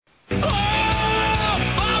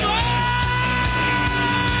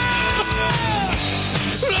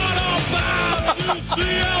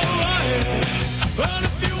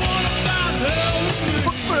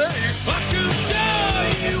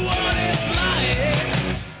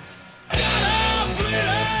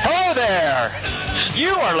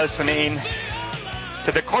listening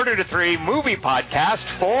to the Quarter to Three movie podcast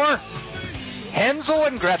for Hansel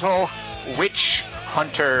and Gretel, Witch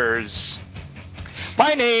Hunters.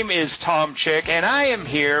 My name is Tom Chick, and I am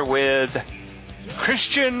here with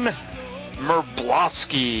Christian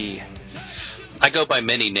Merblowski. I go by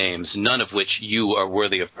many names, none of which you are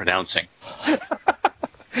worthy of pronouncing.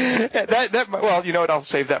 Well, you know what? I'll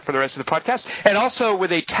save that for the rest of the podcast. And also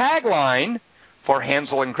with a tagline for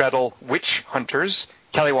Hansel and Gretel, Witch Hunters,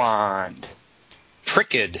 Kelly Wand.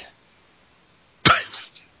 Pricked.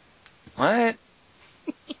 What?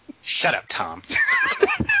 Shut up, Tom.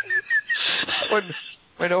 That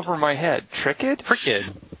went over my head. Tricked?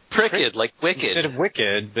 Pricked, like wicked. Instead of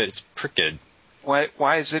wicked, but it's pricked.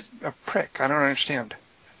 Why is it a prick? I don't understand.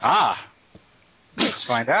 Let's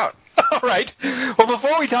find out. All right. Well,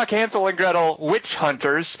 before we talk Hansel and Gretel, Witch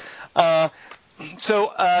Hunters,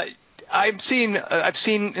 I've seen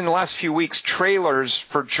in the last few weeks trailers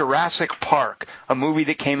for Jurassic Park, a movie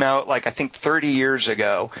that came out I think 30 years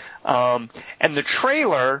ago, and the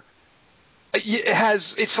trailer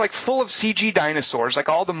it's full of CG dinosaurs, like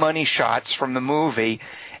all the money shots from the movie,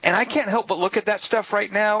 and I can't help but look at that stuff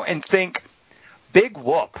right now and think, big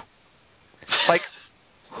whoop.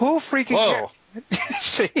 Who freaking cares?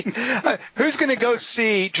 See, who's going to go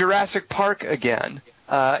see Jurassic Park again?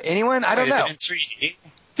 Anyone? I don't know. Is it in 3D?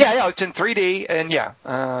 Yeah, it's in 3D, and yeah.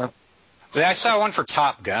 I saw one for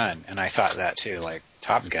Top Gun, and I thought that too,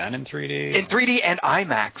 Top Gun in 3D? In 3D and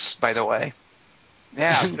IMAX, by the way.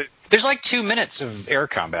 Yeah. There's 2 minutes of air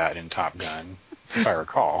combat in Top Gun, if I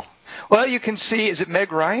recall. Well, you can see, is it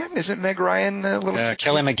Meg Ryan? Isn't Meg Ryan a little...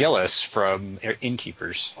 Kelly McGillis from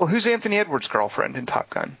Innkeepers. Well, who's Anthony Edwards' girlfriend in Top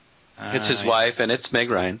Gun? It's his wife, and it's Meg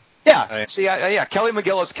Ryan. Yeah, Kelly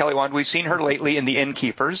McGillis, Kelly Wand. We've seen her lately in The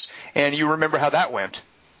Innkeepers, and you remember how that went.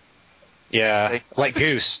 Yeah, like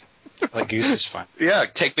Goose. Like Goose is fun. Yeah,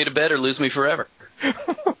 take me to bed or lose me forever.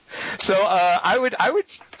 So I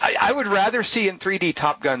would rather see in 3D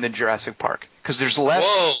Top Gun than Jurassic Park because there's less.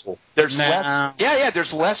 Whoa. There's less. Yeah.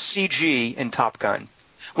 There's less CG in Top Gun.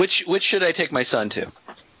 Which should I take my son to?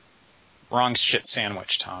 Wrong shit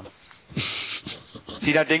sandwich, Tom.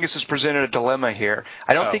 See, now Dingus has presented a dilemma here.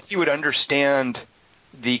 I don't think you would understand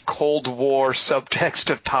the Cold War subtext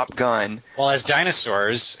of Top Gun. Well, as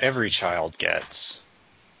dinosaurs, every child gets.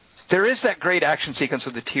 There is that great action sequence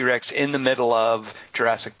with the T-Rex in the middle of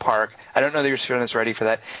Jurassic Park. I don't know that your son is ready for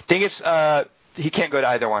that. Dingus, he can't go to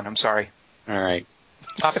either one. I'm sorry. All right.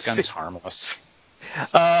 Top Gun's harmless.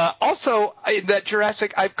 Also, that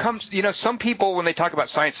Jurassic, some people, when they talk about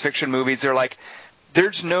science fiction movies, they're like,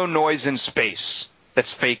 there's no noise in space.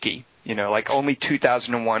 That's fakey. Only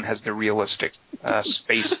 2001 has the realistic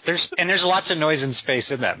space. There's lots of noise in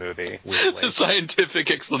space in that movie, weirdly. The scientific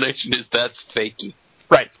explanation is that's fakey.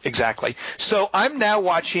 Right, exactly. So I'm now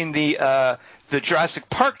watching the Jurassic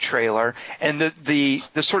Park trailer, and the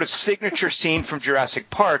sort of signature scene from Jurassic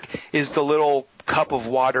Park is the little cup of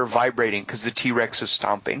water vibrating because the T-Rex is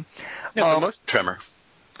stomping. Yeah, the motion tremor.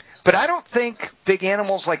 But I don't think big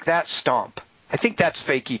animals like that stomp. I think that's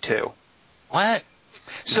fakey too. What?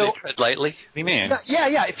 So they tread lightly? What do you mean?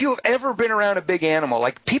 Yeah. If you have ever been around a big animal,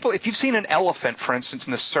 if you've seen an elephant, for instance,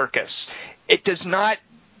 in the circus, it does not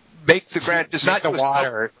make the ground. Does not the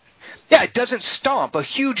water. Yeah, it doesn't stomp. A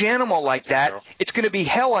huge animal like that, it's going to be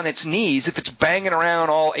hell on its knees if it's banging around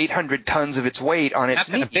all 800 tons of its weight on its knees.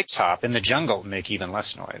 That's in a big top. In the jungle, it would make even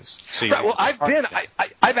less noise. So right, well,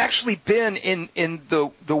 I've actually been in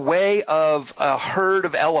the way of a herd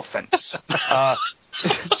of elephants.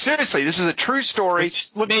 Seriously, this is a true story.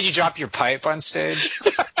 What made you drop your pipe on stage?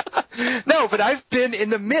 No, but I've been in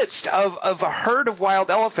the midst of a herd of wild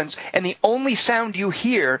elephants, and the only sound you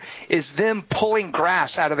hear is them pulling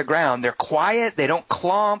grass out of the ground. They're quiet, they don't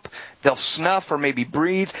clomp, they'll snuff or maybe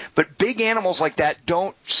breathe, but big animals like that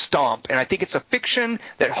don't stomp, and I think it's a fiction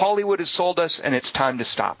that Hollywood has sold us, and it's time to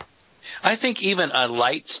stop. I think even a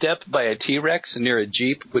light step by a T-Rex near a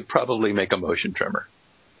Jeep would probably make a motion tremor.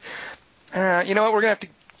 You know what? We're going to have to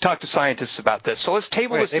talk to scientists about this. So let's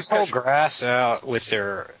table this discussion. They pull grass out with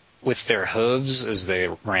their hooves as they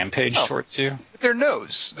rampage towards you? Their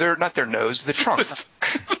nose. They're not their nose, the trunk.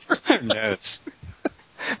 Their nose.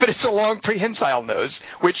 But it's a long prehensile nose,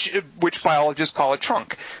 which biologists call a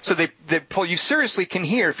trunk. So they pull. You seriously can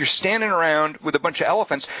hear, if you're standing around with a bunch of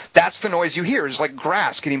elephants, that's the noise you hear. It's like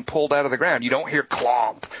grass getting pulled out of the ground. You don't hear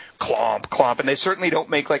clomp, clomp, clomp. And they certainly don't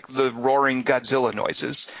make the roaring Godzilla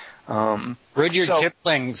noises. Rudyard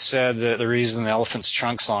Kipling said that the reason the elephant's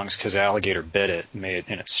trunk's long is because alligator bit it and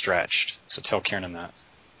it stretched. So tell Kiernan that.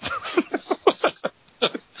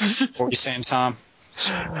 What were you saying, Tom?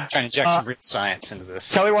 Trying to inject some real science into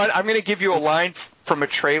this. Kelly, I'm going to give you a line from a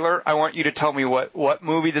trailer. I want you to tell me what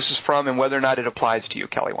movie this is from and whether or not it applies to you,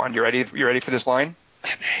 Kelly Wand. You ready? You ready for this line?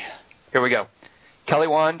 Here we go. Kelly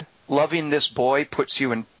Wand, loving this boy puts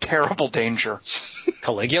you in terrible danger.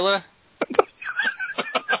 Caligula?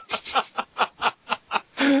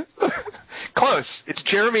 Close. It's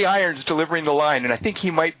Jeremy Irons delivering the line, and I think he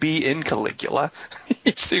might be in Caligula.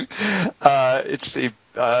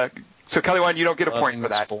 So Kelly Wand, you don't get a point for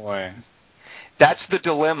that. Boy. That's the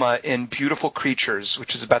dilemma in Beautiful Creatures,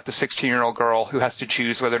 which is about the 16-year-old girl who has to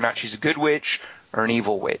choose whether or not she's a good witch or an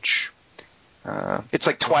evil witch. It's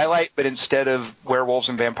like Twilight, but instead of werewolves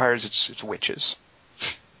and vampires, it's witches.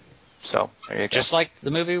 So there you go. Just like the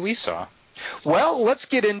movie we saw. Well, let's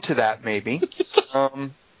get into that maybe.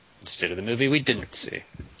 Instead of the movie we didn't see.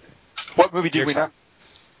 What movie did we not?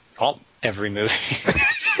 Every movie.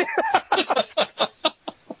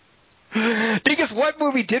 Dingus, what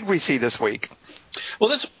movie did we see this week? Well,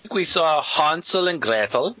 this week we saw Hansel and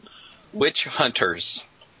Gretel, Witch Hunters,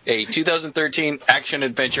 a 2013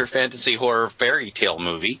 action-adventure fantasy horror fairy tale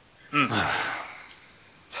movie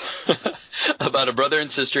about a brother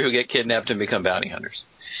and sister who get kidnapped and become bounty hunters.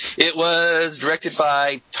 It was directed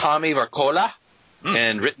by Tommy Varcola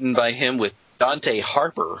and written by him with Dante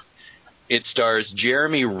Harper. It stars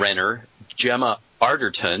Jeremy Renner, Gemma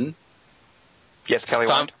Arterton. Yes, Kelly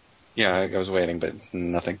Wand. Yeah, I was waiting, but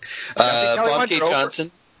nothing. Famke Johnson.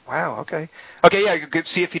 Wow, okay. Okay, yeah, good.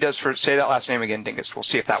 See if he does say that last name again, Dingus. We'll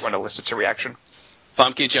see if that one elicits a reaction.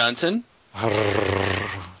 Famke Johnson.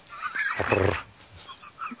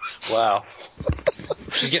 Wow.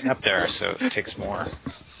 She's getting up there, so it takes more.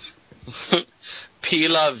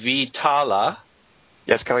 Pila Vitala.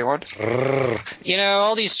 Yes, Kelly Wand? You know,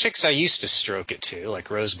 all these chicks I used to stroke it to, like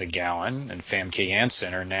Rose McGowan and Famke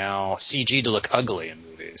Janssen, are now CG to look ugly in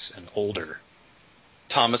movies and older.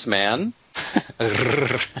 Thomas Mann. And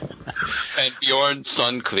Bjorn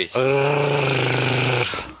Sundquist.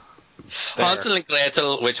 Hansel and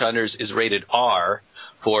Gretel Witch Hunters is rated R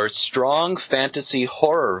for strong fantasy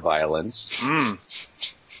horror violence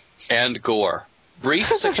and gore, brief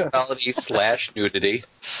sexuality / nudity,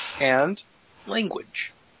 and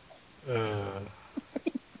language.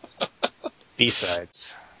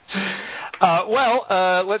 B-sides.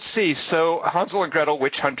 Let's see. So Hansel and Gretel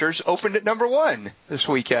Witch Hunters opened at number 1 this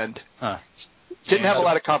weekend. Huh. Didn't have a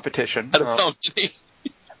lot of competition. Out of how many?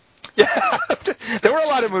 Yeah, there were a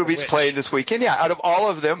lot of movies played this weekend. Yeah, out of all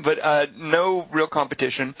of them, but no real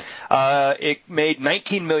competition. It made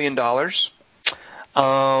 $19 million.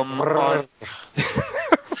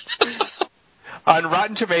 On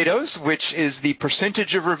Rotten Tomatoes, which is the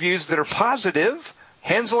percentage of reviews that are positive,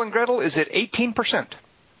 Hansel and Gretel is at 18%.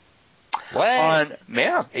 What?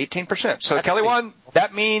 18%. So, Kelly Wand,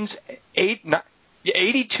 that means 82%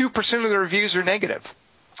 of the reviews are negative.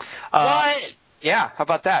 What? Yeah, how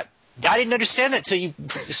about that? I didn't understand that till you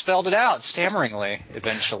spelled it out stammeringly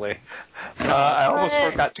eventually. I almost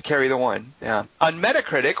forgot to carry the one. Yeah. On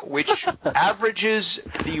Metacritic, which averages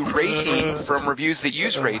the rating from reviews that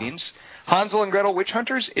use ratings, Hansel and Gretel Witch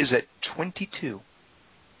Hunters is at 22.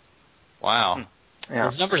 Wow. Yeah.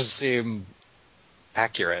 Those numbers seem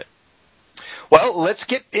accurate. Well, let's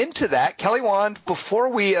get into that. Kelly Wand, before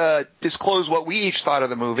we disclose what we each thought of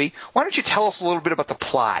the movie, why don't you tell us a little bit about the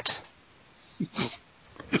plot?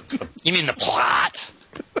 You mean the plot?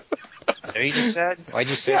 Is that what you just said? Why'd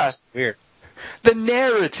you say that? Weird. The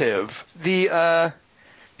narrative, the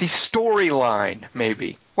storyline,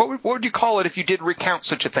 maybe. What would you call it if you did recount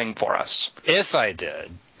such a thing for us? If I did,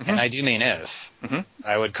 and I do mean if,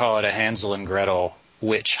 I would call it a Hansel and Gretel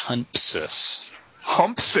Witch Huntpsis.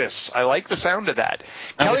 Humpsis. I like the sound of that.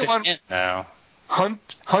 Kelly Wand. No.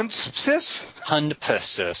 Huntpsis?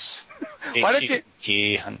 Huntpsis. Why don't you?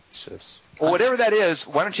 Huntpsis. Well, whatever that is,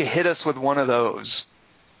 why don't you hit us with one of those?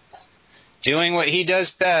 Doing what he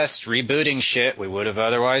does best, rebooting shit we would have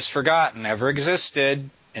otherwise forgotten ever existed.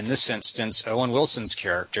 In this instance, Owen Wilson's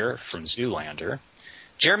character from Zoolander.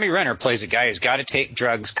 Jeremy Renner plays a guy who's got to take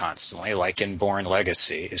drugs constantly, like in Bourne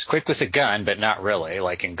Legacy, is quick with a gun, but not really,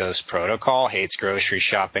 like in Ghost Protocol, hates grocery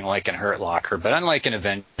shopping like in Hurt Locker, but unlike in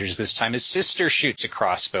Avengers, this time his sister shoots a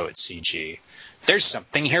crossbow at CG. There's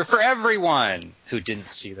something here for everyone who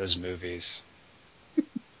didn't see those movies.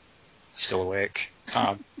 Still awake?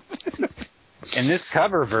 In this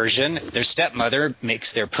cover version, their stepmother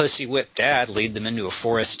makes their pussy-whipped dad lead them into a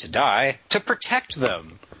forest to die to protect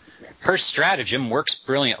them. Her stratagem works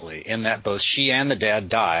brilliantly in that both she and the dad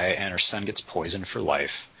die and her son gets poisoned for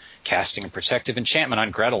life. Casting a protective enchantment on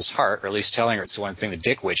Gretel's heart, or at least telling her it's the one thing the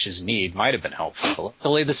dick witches need, might have been helpful.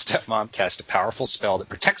 Luckily, the stepmom cast a powerful spell that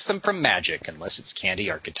protects them from magic, unless it's candy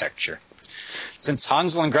architecture. Since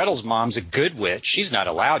Hansel and Gretel's mom's a good witch, she's not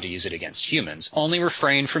allowed to use it against humans, only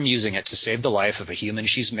refrain from using it to save the life of a human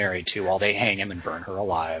she's married to while they hang him and burn her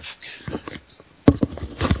alive.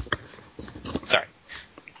 Sorry.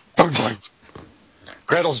 Burn, burn.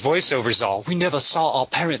 Gretel's voiceover's all, we never saw our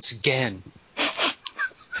parents again.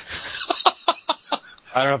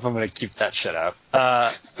 I don't know if I'm going to keep that shit up.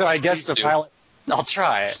 So I guess I'll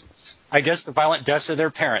try it. I guess the violent deaths of their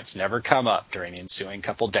parents never come up during the ensuing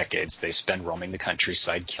couple decades they spend roaming the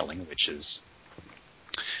countryside killing witches.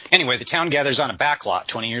 Anyway, the town gathers on a backlot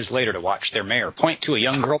 20 years later to watch their mayor point to a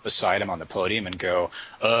young girl beside him on the podium and go,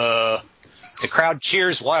 The crowd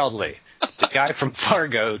cheers wildly. The guy from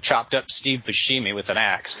Fargo chopped up Steve Buscemi with an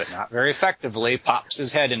axe, but not very effectively, pops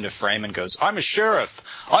his head into frame and goes, I'm a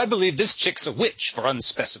sheriff. I believe this chick's a witch for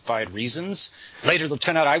unspecified reasons. Later it'll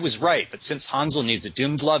turn out I was right, but since Hansel needs a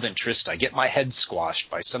doomed love interest, I get my head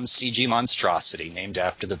squashed by some CG monstrosity named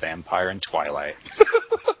after the vampire in Twilight.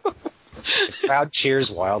 The crowd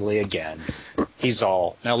cheers wildly again. He's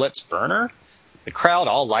all, now let's burn her? The crowd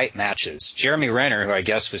all light matches. Jeremy Renner, who I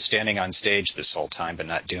guess was standing on stage this whole time but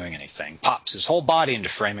not doing anything, pops his whole body into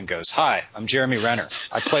frame and goes, Hi, I'm Jeremy Renner.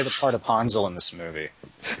 I play the part of Hansel in this movie.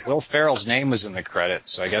 Will Ferrell's name was in the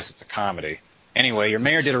credits, so I guess it's a comedy. Anyway, your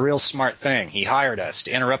mayor did a real smart thing. He hired us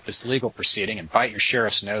to interrupt this legal proceeding and bite your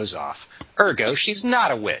sheriff's nose off. Ergo, she's not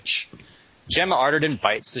a witch. Gemma Arterton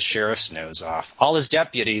bites the sheriff's nose off. All his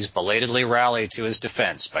deputies belatedly rally to his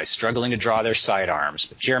defense by struggling to draw their sidearms,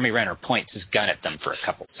 but Jeremy Renner points his gun at them for a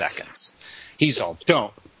couple seconds. He's all,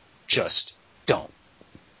 don't. Just don't.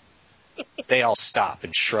 They all stop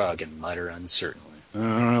and shrug and mutter uncertainly. I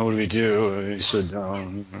don't know, what do we do? He said,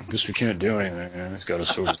 I guess we can't do anything. He's got a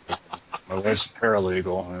sword. My wife's a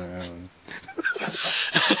paralegal.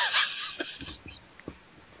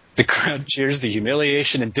 The crowd cheers the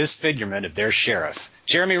humiliation and disfigurement of their sheriff.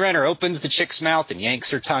 Jeremy Renner opens the chick's mouth and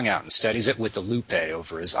yanks her tongue out and studies it with a lupe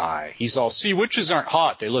over his eye. He's all, see, witches aren't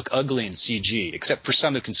hot. They look ugly and CG'd, except for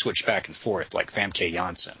some who can switch back and forth, like Famke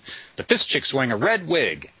Janssen. But this chick's wearing a red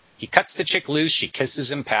wig. He cuts the chick loose, she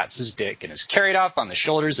kisses him, pats his dick, and is carried off on the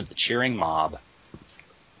shoulders of the cheering mob.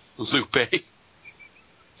 Lupe.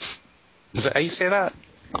 Is that how you say that?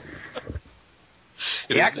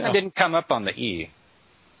 The accent didn't come up on the E.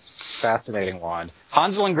 Fascinating wand.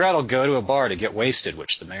 Hansel and Gretel go to a bar to get wasted,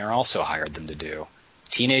 which the mayor also hired them to do.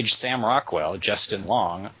 Teenage Sam Rockwell, Justin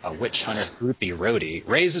Long, a witch hunter groupie roadie,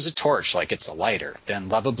 raises a torch like it's a lighter, then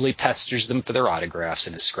lovably pesters them for their autographs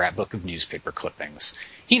in his scrapbook of newspaper clippings.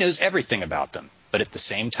 He knows everything about them, but at the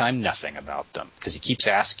same time nothing about them, because he keeps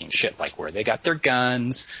asking shit like where they got their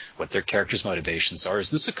guns, what their characters' motivations are.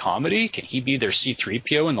 Is this a comedy? Can he be their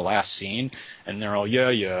C-3PO in the last scene? And they're all,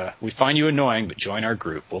 yeah, we find you annoying, but join our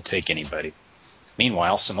group. We'll take anybody.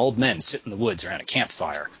 Meanwhile, some old men sit in the woods around a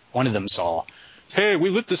campfire. One of them's all, hey, we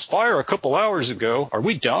lit this fire a couple hours ago. Are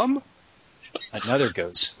we dumb? Another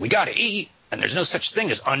goes, we gotta eat, and there's no such thing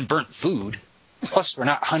as unburnt food. Plus, we're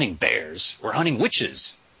not hunting bears. We're hunting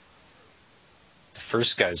witches. The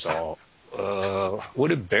first guy's all,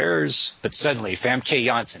 what are bears? But suddenly, Famke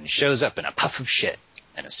Janssen shows up in a puff of shit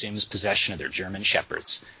and assumes possession of their German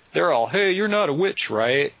shepherds. They're all, hey, you're not a witch,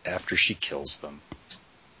 right? After she kills them.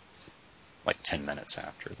 Like 10 minutes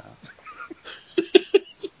after that.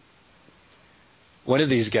 One of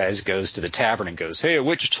these guys goes to the tavern and goes, hey, a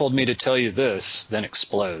witch told me to tell you this, then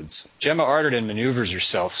explodes. Gemma Arterton maneuvers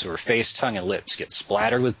herself so her face, tongue, and lips get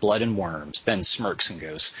splattered with blood and worms, then smirks and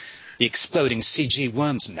goes, the exploding CG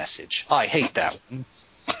worms message. I hate that one.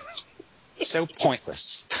 So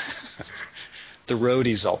pointless. The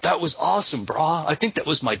roadie's all, that was awesome, brah. I think that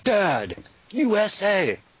was my dad.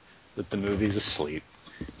 USA. But the movie's asleep.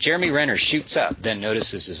 Jeremy Renner shoots up, then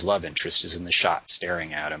notices his love interest is in the shot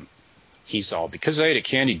staring at him. He's all, because I ate a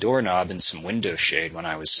candy doorknob and some window shade when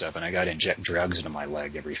I was 7, I got to inject drugs into my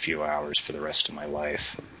leg every few hours for the rest of my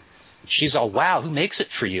life. She's all, wow, who makes it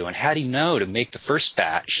for you? And how do you know to make the first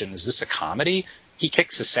batch? And is this a comedy? He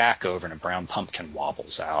kicks a sack over and a brown pumpkin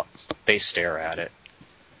wobbles out. They stare at it.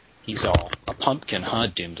 He's all, a pumpkin, huh,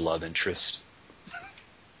 doomed love interest.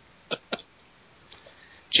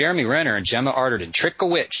 Jeremy Renner and Gemma Arterton trick a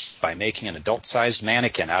witch by making an adult-sized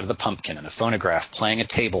mannequin out of the pumpkin and a phonograph playing a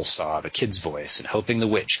table saw of a kid's voice and hoping the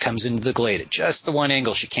witch comes into the glade at just the one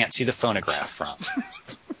angle she can't see the phonograph from.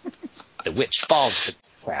 The witch falls for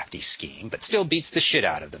this crafty scheme, but still beats the shit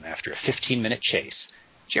out of them after a 15-minute chase.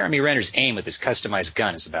 Jeremy Renner's aim with his customized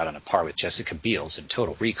gun is about on a par with Jessica Biel's in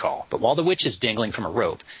Total Recall, but while the witch is dangling from a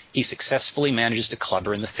rope, he successfully manages to club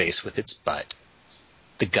her in the face with its butt.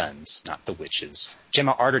 The guns, not the witches.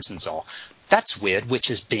 Gemma Arterton's all, that's weird,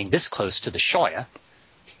 witches being this close to the Shire.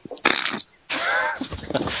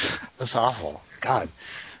 That's awful. God.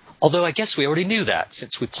 Although I guess we already knew that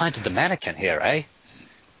since we planted the mannequin here, eh?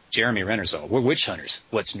 Jeremy Renner's all, we're witch hunters.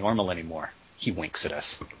 What's normal anymore? He winks at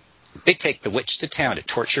us. They take the witch to town to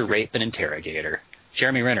torture, rape, and interrogate her.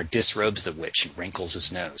 Jeremy Renner disrobes the witch and wrinkles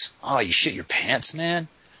his nose. Oh, you shit your pants, man?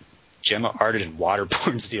 Gemma Arterton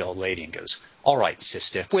waterboards the old lady and goes, all right,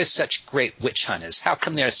 sister, if we're such great witch hunters, how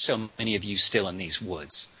come there are so many of you still in these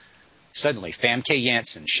woods? Suddenly, Famke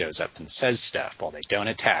Janssen shows up and says stuff while they don't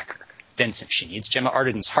attack her. Then, since she needs Gemma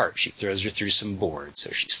Arterton's heart, she throws her through some boards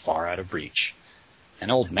so she's far out of reach.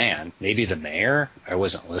 An old man, maybe the mayor, I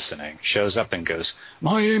wasn't listening, shows up and goes,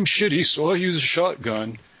 my aim's shitty, so I use a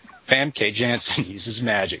shotgun. Famke Janssen uses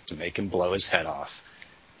magic to make him blow his head off.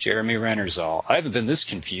 Jeremy Renner's all, I haven't been this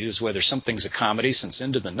confused whether something's a comedy since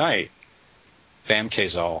Into the Night.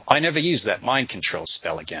 Famke's all, I never used that mind control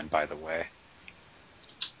spell again, by the way.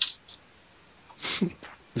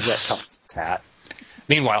 Is that Tom's tat?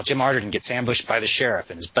 Meanwhile, Jim Arterton gets ambushed by the sheriff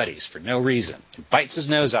and his buddies for no reason and bites his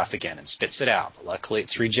nose off again and spits it out, but luckily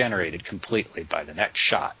it's regenerated completely by the next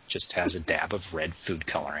shot. Just has a dab of red food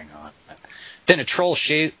coloring on it. Then a troll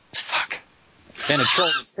saves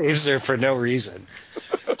her for no reason.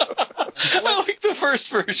 I like the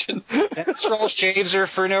first version. Then a troll shaves her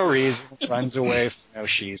for no reason, runs away for no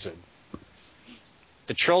reason.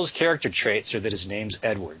 The troll's character traits are that his name's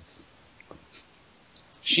Edward.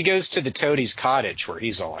 She goes to the toadie's cottage where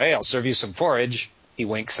he's all, hey, I'll serve you some porridge. He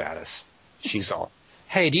winks at us. She's all,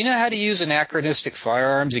 hey, do you know how to use anachronistic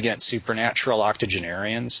firearms against supernatural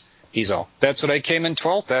octogenarians? He's all, that's what I came in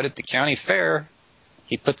 12th at the county fair.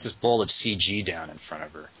 He puts his bowl of CG down in front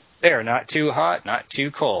of her. There, not too hot, not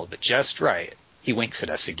too cold, but just right. He winks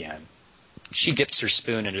at us again. She dips her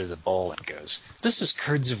spoon into the bowl and goes, this is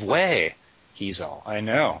curds of whey. He's all, I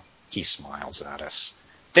know. He smiles at us.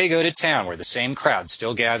 They go to town where the same crowd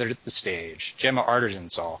still gathered at the stage. Gemma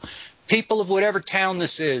Arterton's all, people of whatever town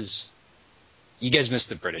this is. You guys miss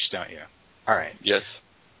the British, don't you? All right. Yes.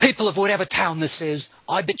 People of whatever town this is,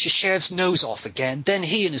 I bit your sheriff's nose off again. Then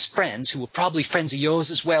he and his friends, who were probably friends of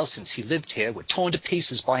yours as well since he lived here, were torn to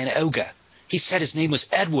pieces by an ogre. He said his name was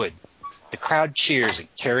Edward. The crowd cheers and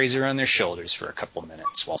carries her on their shoulders for a couple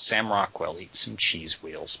minutes while Sam Rockwell eats some cheese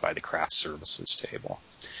wheels by the craft services table.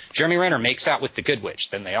 Jeremy Renner makes out with the good witch.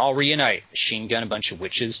 Then they all reunite, machine gun a bunch of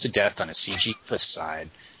witches to death on a CG cliffside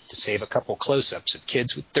to save a couple close-ups of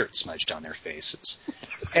kids with dirt smudged on their faces.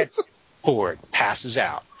 Ed Ford passes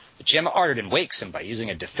out. But Gemma Arterton wakes him by using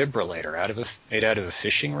a defibrillator made out of a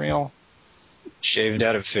fishing reel. Shaved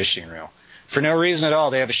out of a fishing reel. For no reason at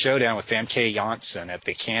all, they have a showdown with Famke Janssen at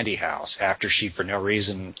the candy house after she, for no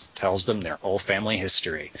reason, tells them their whole family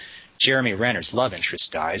history. Jeremy Renner's love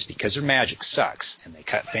interest dies because her magic sucks, and they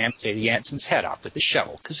cut Famke Janssen's head off with a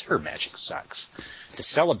shovel because her magic sucks. To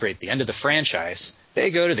celebrate the end of the franchise, they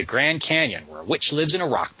go to the Grand Canyon where a witch lives in a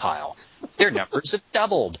rock pile. Their numbers have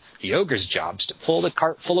doubled. The ogre's job's to pull the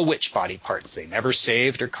cart full of witch body parts they never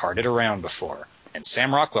saved or carted around before, and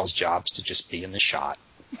Sam Rockwell's job's to just be in the shot.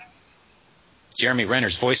 Jeremy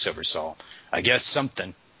Renner's voiceover saw, I guess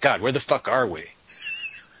something. God, where the fuck are we?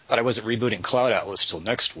 Thought I wasn't rebooting Cloud Atlas till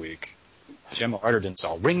next week. Gemma Arterton's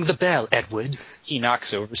all, ring the bell, Edward. He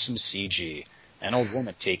knocks over some CG. An old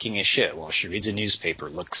woman taking a shit while she reads a newspaper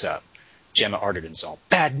looks up. Gemma Arterton's all,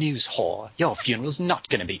 bad news, whore. Your funeral's not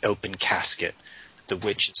going to be open casket. The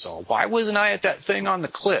witch is all, why wasn't I at that thing on the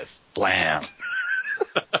cliff? Blam.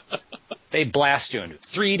 They blast you into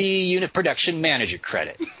 3D unit production manager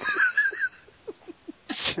credit.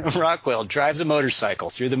 Sam Rockwell drives a motorcycle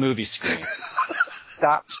through the movie screen.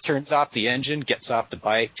 Stops, turns off the engine, gets off the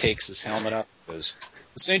bike, takes his helmet up, goes,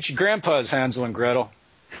 this ain't your grandpa's Hansel and Gretel.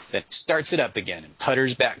 Then he starts it up again and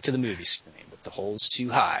putters back to the movie screen, but the hole's too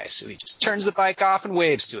high, so he just turns the bike off and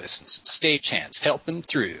waves to us, and some stagehands help him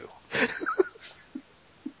through.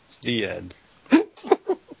 The end.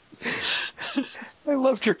 I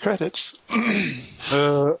loved your credits.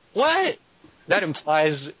 What? That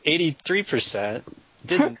implies 83%.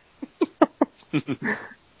 Didn't. Do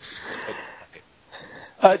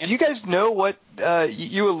you guys know what,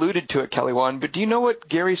 you alluded to it, Kelly Wan, but do you know what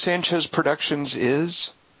Gary Sanchez Productions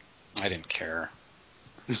is? I didn't care.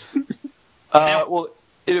 Well,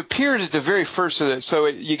 it appeared at the very first of it. So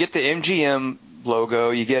you get the MGM logo,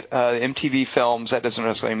 you get MTV Films. That doesn't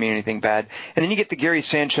necessarily mean anything bad. And then you get the Gary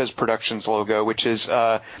Sanchez Productions logo, which is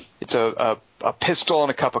it's a pistol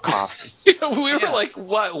and a cup of coffee. We were like,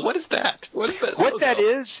 what is that? What is that? What that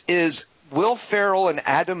is Will Ferrell and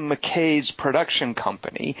Adam McKay's production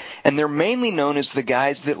company, and they're mainly known as the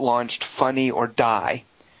guys that launched Funny or Die,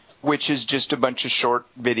 which is just a bunch of short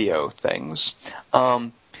video things.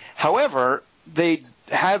 However, they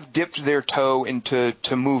have dipped their toe into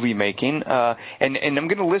movie making, and I'm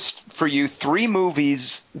going to list for you 3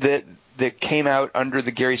 movies that came out under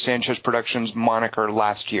the Gary Sanchez Productions moniker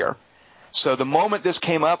last year. So the moment this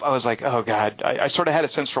came up, I was like, oh God, I sort of had a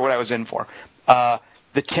sense for what I was in for.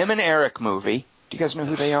 The Tim and Eric movie. Do you guys know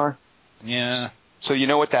who they are? Yeah. So you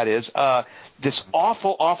know what that is. This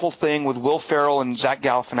awful, awful thing with Will Ferrell and Zach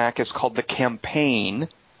Galifianakis called The Campaign,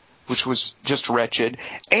 which was just wretched,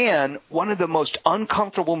 and one of the most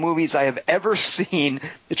uncomfortable movies I have ever seen.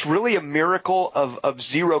 It's really a miracle of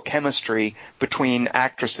zero chemistry between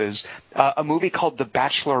actresses. A movie called The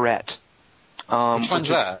Bachelorette. Which one's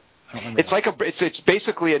that? I don't remember. It's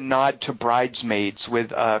basically a nod to Bridesmaids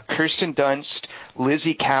with Kirsten Dunst,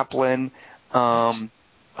 Lizzie Kaplan, and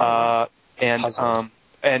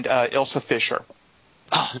Ilsa Fisher.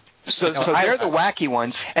 So they're the wacky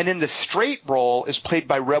ones, and then the straight role is played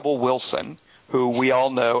by Rebel Wilson, who we all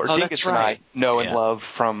know, or Dingus and I know and love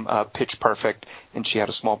from Pitch Perfect, and she had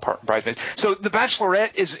a small part in Bridesmaids. So The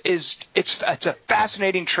Bachelorette it's a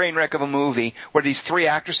fascinating train wreck of a movie where these 3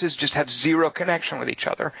 actresses just have zero connection with each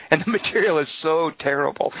other, and the material is so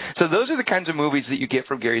terrible. So those are the kinds of movies that you get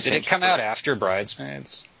from Gary Sanchez. Did it come out after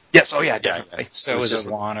Bridesmaids? Yes. Oh yeah, definitely. So it was a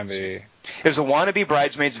wannabe. It was a wannabe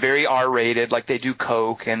Bridesmaids, very R-rated, like they do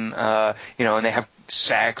coke and and they have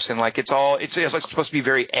sex and like it's like supposed to be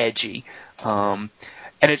very edgy, and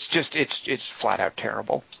it's flat out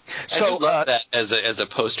terrible. So I love that as a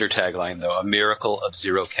poster tagline though, a miracle of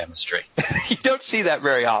zero chemistry. You don't see that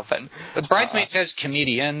very often. But Bridesmaids has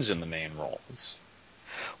comedians in the main roles.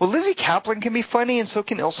 Well, Lizzie Kaplan can be funny, and so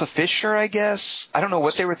can Ilsa Fisher, I guess. I don't know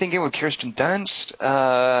what they were thinking with Kirsten Dunst.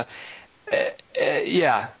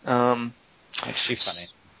 Yeah. She's funny.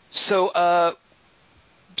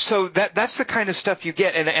 So that's the kind of stuff you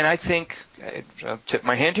get, and I think, I'll tip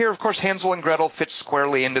my hand here, of course, Hansel and Gretel fits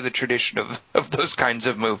squarely into the tradition of those kinds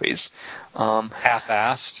of movies.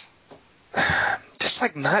 Half-assed. Just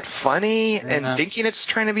like not funny and thinking it's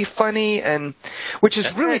trying to be funny, and which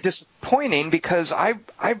is really disappointing because I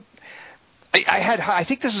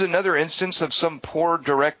think this is another instance of some poor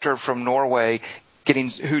director from Norway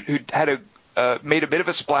who had made a bit of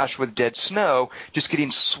a splash with Dead Snow, just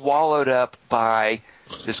getting swallowed up by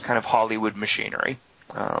this kind of Hollywood machinery.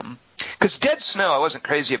 Because Dead Snow I wasn't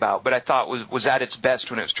crazy about, but I thought was at its best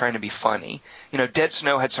when it was trying to be funny. Dead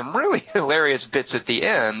Snow had some really hilarious bits at the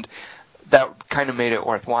end that kind of made it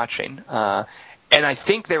worth watching. And I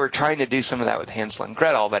think they were trying to do some of that with Hansel and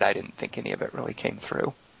Gretel, but I didn't think any of it really came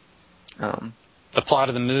through. The plot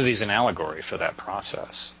of the movie is an allegory for that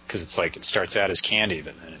process, because it's like it starts out as candy,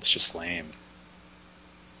 but then it's just lame.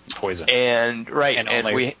 Poison. And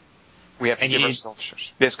we have to give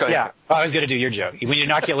ourselves... Yes, go ahead. Yeah, I was going to do your joke. We need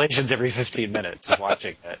inoculations every 15 minutes of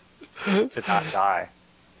watching it to not die.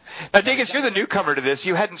 I think you're the newcomer to this.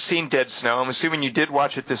 You hadn't seen Dead Snow. I'm assuming you did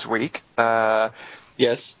watch it this week.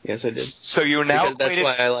 Yes, I did. So you're now that's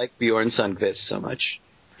why I like Bjorn Sundqvist so much.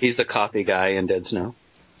 He's the coffee guy in Dead Snow.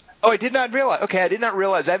 Oh, I did not realize. Okay, I did not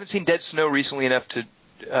realize. I haven't seen Dead Snow recently enough to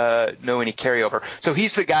know any carryover. So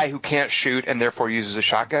he's the guy who can't shoot and therefore uses a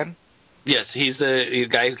shotgun? Yes, he's the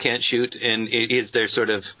guy who can't shoot, and is their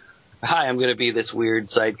sort of, hi, I'm going to be this weird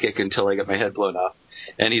sidekick until I get my head blown off.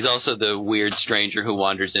 And he's also the weird stranger who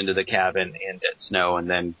wanders into the cabin in Dead Snow and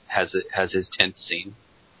then has his tent scene.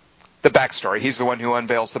 The backstory. He's the one who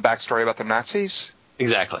unveils the backstory about the Nazis?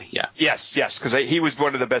 Exactly, yeah. Yes, because he was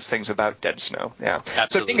one of the best things about Dead Snow. Yeah. Absolutely.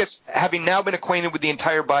 So I think it's having now been acquainted with the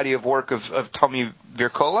entire body of work of Tommy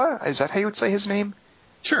Wirkola. Is that how you would say his name?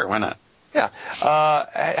 Sure, why not? Yeah.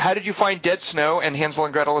 How did you find Dead Snow and Hansel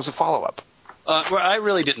and Gretel as a follow-up? Well, I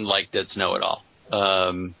really didn't like Dead Snow at all.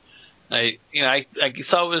 I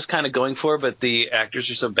saw what it was kind of going for, but the actors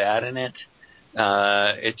are so bad in it.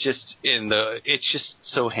 It's just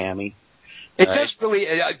so hammy. It does really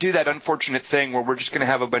do that unfortunate thing where we're just going to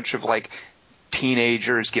have a bunch of like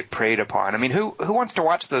teenagers get preyed upon. I mean, who wants to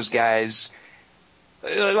watch those guys?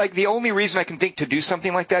 Like the only reason I can think to do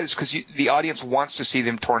something like that is because the audience wants to see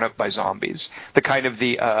them torn up by zombies. The kind of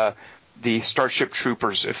the Starship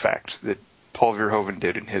Troopers effect that Paul Verhoeven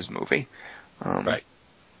did in his movie. Right.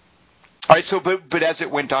 All right. So, but as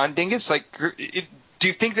it went on, Dingus, do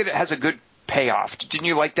you think that it has a good payoff? Didn't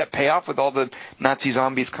you like that payoff with all the Nazi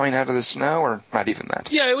zombies coming out of the snow, or not even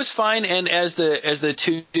that? Yeah, it was fine. And as the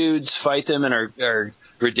two dudes fight them and are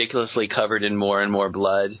ridiculously covered in more and more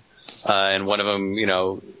blood, and one of them,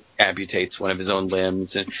 amputates one of his own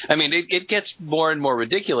limbs, and I mean, it gets more and more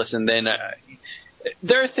ridiculous. And then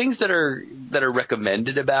there are things that are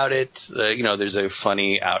recommended about it. There's a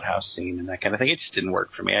funny outhouse scene and that kind of thing. It just didn't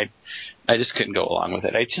work for me. I just couldn't go along with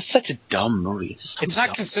it. It's just such a dumb movie. It's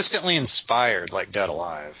not consistently inspired like Dead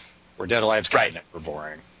Alive, where Dead Alive's kind of never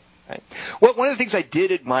boring. Right. Well, one of the things I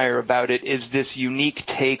did admire about it is this unique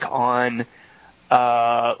take on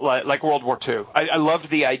like World War II. I loved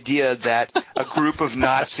the idea that a group of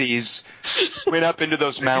Nazis went up into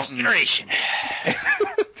those mountains.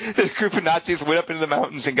 A group of Nazis went up into the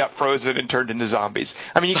mountains and got frozen and turned into zombies.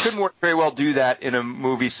 I mean, you couldn't very well do that in a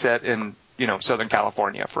movie set in, Southern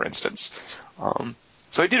California, for instance.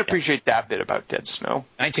 So I did appreciate that bit about Dead Snow.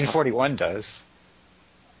 1941 does.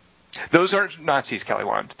 Those aren't Nazis, Kelly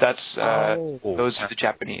Wand. That's those are the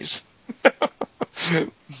Japanese. So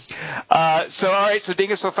all right, so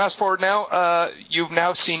Dingus, so fast forward now. You've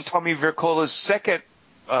now seen Tommy Virkola's second,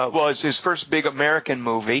 it's his first big American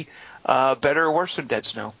movie. Better or worse than Dead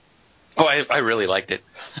Snow? Oh, I really liked it.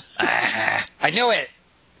 I knew it.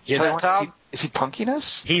 Tom? Is he punking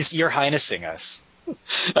us? You're Highnessing us.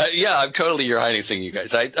 Yeah, I'm totally your highnessing you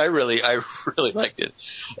guys. I really liked it.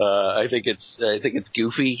 I think it's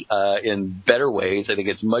goofy in better ways. I think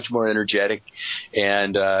it's much more energetic,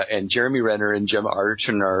 and Jeremy Renner and Gemma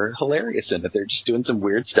Arterton are hilarious in it. They're just doing some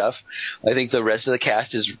weird stuff. I think the rest of the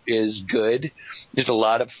cast is good. There's a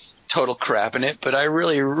lot of total crap in it, but I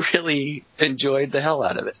really enjoyed the hell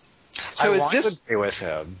out of it. So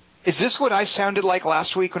is this what I sounded like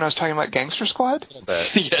last week when I was talking about Gangster Squad?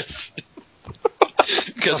 Yes.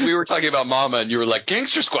 Because we were talking about Mama, and you were like,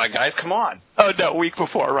 "Gangster Squad, guys, come on!" Oh no, week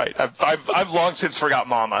before, right? I've long since forgot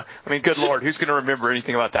Mama. I mean, good Lord, who's going to remember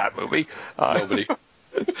anything about that movie? Nobody.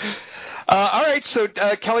 All right, so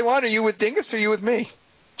Kelly Wand, are you with Dingus or are you with me?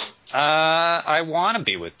 I want to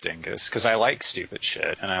be with Dingus because I like stupid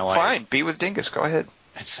shit, and I like. Fine, be with Dingus. Go ahead.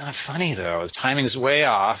 It's not funny though. The timing's way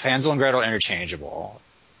off. Hansel and Gretel are interchangeable.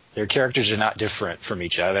 Their characters are not different from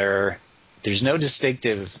each other. There's no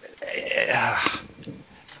distinctive.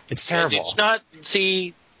 It's terrible. Did you not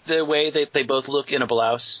see the way that they both look in a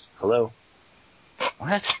blouse? Hello.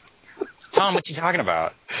 What? Tom, what you talking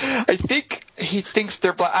about? I think he thinks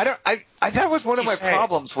they're black. That was one of my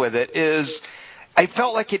problems with it is I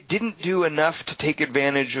felt like it didn't do enough to take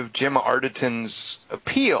advantage of Gemma Arterton's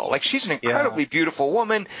appeal. Like, she's an incredibly beautiful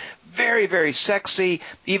woman, very, very sexy,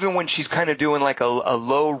 even when she's kind of doing like a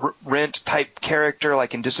low-rent type character,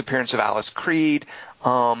 like in Disappearance of Alice Creed.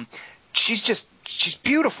 She's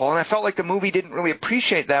beautiful, and I felt like the movie didn't really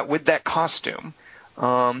appreciate that with that costume.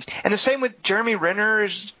 And the same with Jeremy Renner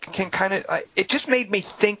it just made me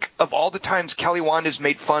think of all the times Kelly Wand has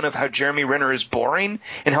made fun of how Jeremy Renner is boring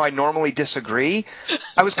and how I normally disagree.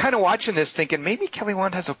 I was kind of watching this thinking maybe Kelly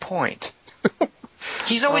Wand has a point.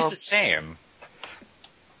 He's always the same.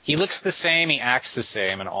 He looks the same, he acts the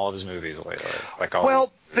same in all of his movies lately.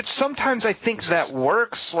 But sometimes I think that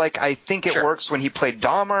works. Like, I think it works when he played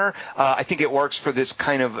Dahmer. I think it works for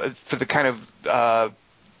the kind of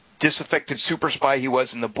disaffected super spy he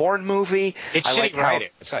was in the Bourne movie. It's shitty writing.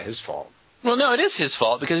 It's not his fault. Well, no, it is his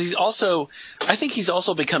fault because I think he's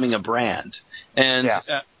also becoming a brand. And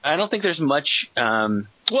I don't think there's much,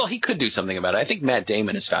 he could do something about it. I think Matt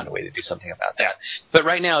Damon has found a way to do something about that. But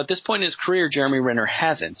right now, at this point in his career, Jeremy Renner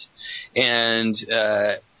hasn't. And,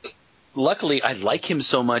 luckily, I like him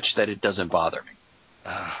so much that it doesn't bother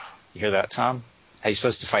me. You hear that, Tom? How are you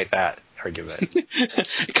supposed to fight that argument?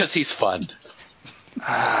 Because he's fun.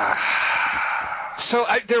 So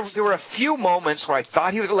there were a few moments where I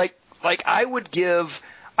thought he was like I would give.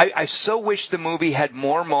 I so wish the movie had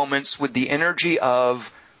more moments with the energy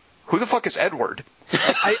of who the fuck is Edward?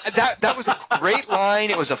 That was a great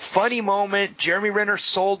line. It was a funny moment. Jeremy Renner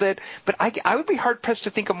sold it. But I would be hard pressed to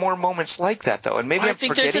think of more moments like that though. And maybe I'm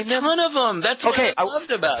forgetting them. I think there's a ton of them. That's what I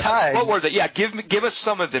loved about it. What were they? Yeah, give us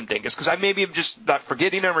some of them, Dingus, because I maybe am just not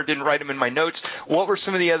forgetting them or didn't write them in my notes. What were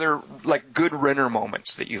some of the other like good Renner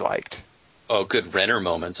moments that you liked? Oh, good Renner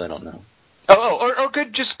moments. I don't know. Or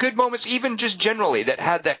good moments, even just generally that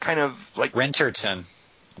had that kind of like Renterton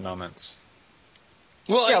moments.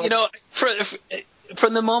 Well,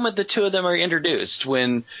 from the moment the two of them are introduced,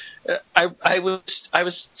 when I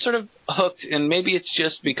was sort of hooked, and maybe it's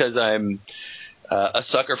just because I'm a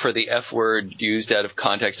sucker for the F word used out of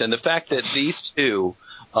context, and the fact that these two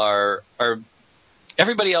are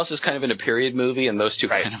everybody else is kind of in a period movie, and those two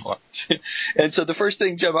kind of aren't. And so the first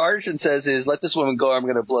thing Gemma Arterton says is, "Let this woman go. I'm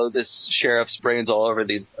going to blow this sheriff's brains all over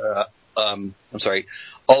these. All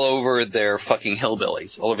over their fucking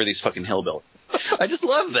hillbillies. All over these fucking hillbillies." I just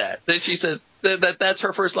love that. Then she says, That's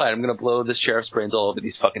her first line. I'm going to blow the sheriff's brains all over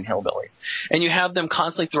these fucking hillbillies. And you have them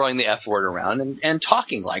constantly throwing the F word around and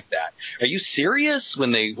talking like that. Are you serious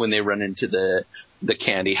when they run into the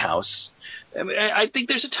candy house? I mean, I think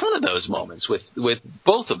there's a ton of those moments with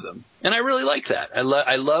both of them, and I really like that.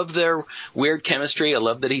 I love their weird chemistry. I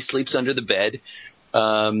love that he sleeps under the bed.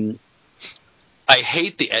 I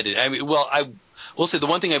hate the edit. I mean, well, I will say the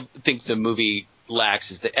one thing I think the movie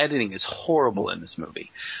lacks is the editing is horrible in this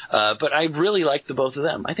movie. But I really like the both of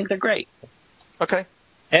them. I think they're great. Okay.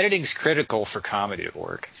 Editing's critical for comedy to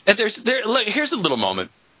work. And here's a little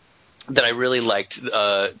moment that I really liked.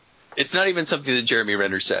 It's not even something that Jeremy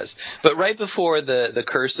Renner says, but right before the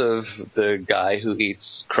curse of the guy who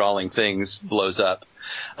eats crawling things blows up,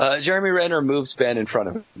 Jeremy Renner moves Ben in front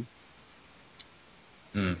of him.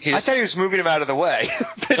 I thought he was moving him out of the way.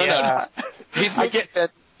 No. He's moving Ben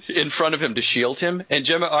in front of him to shield him, and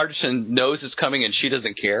Gemma Arterton knows it's coming and she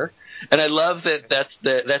doesn't care. And I love that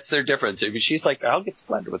that's their difference. I mean, she's like, I'll get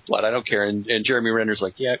splattered with blood, I don't care. And Jeremy Renner's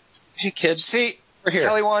like, yeah, hey kids, see, we're here.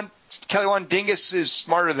 Kelly Wand Dingus is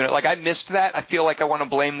smarter than it. Like, I missed that. I feel like I want to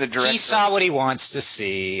blame the director. He saw what he wants to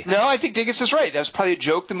see. No, I think Dingus is right. That was probably a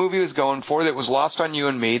joke the movie was going for that was lost on you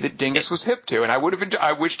and me that Dingus was hip to, and I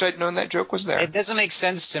wished I'd known that joke was there. It doesn't make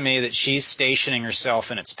sense to me that she's stationing herself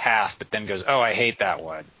in its path, but then goes, oh, I hate that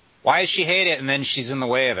one. Why does she hate it, and then she's in the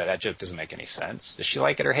way of it? That joke doesn't make any sense. Does she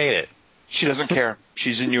like it or hate it? She doesn't care.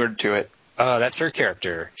 She's inured to it. Oh, that's her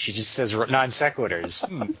character. She just says non sequiturs.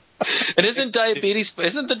 And isn't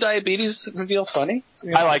the diabetes reveal funny?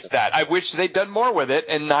 I liked that. I wish they'd done more with it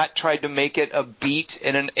and not tried to make it a beat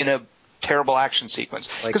in a terrible action sequence.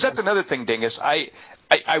 Because that's another thing, Dingus. I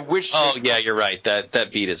wish. Oh yeah, you're right.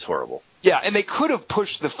 That beat is horrible. Yeah, and they could have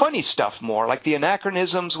pushed the funny stuff more, like the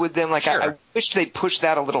anachronisms with them. Like sure. I wish they'd pushed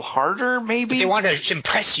that a little harder, maybe. But they wanted to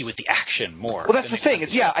impress you with the action more. Well, that's the thing.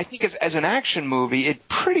 I think as an action movie, it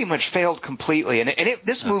pretty much failed completely.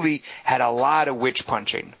 This movie had a lot of witch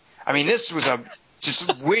punching. I mean, this was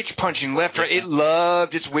just witch punching left, right. It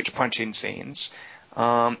loved its witch punching scenes.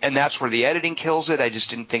 And that's where the editing kills it. I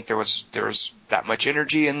just didn't think there was that much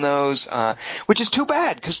energy in those, which is too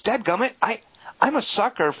bad because dadgummit, I'm a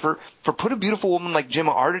sucker for put a beautiful woman like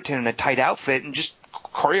Gemma Arterton in a tight outfit and just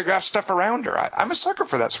choreograph stuff around her. I'm a sucker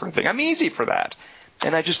for that sort of thing. I'm easy for that.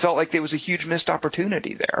 And I just felt like there was a huge missed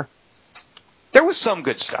opportunity there. There was some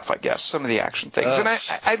good stuff, I guess, some of the action things. And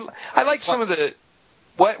I like some of the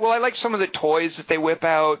I like some of the toys that they whip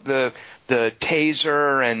out, the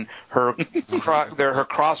taser and her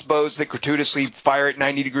crossbows that gratuitously fire at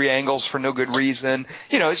 90-degree angles for no good reason.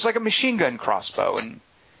 You know, it's like a machine gun crossbow, and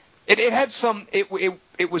it had some.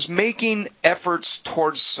 It was making efforts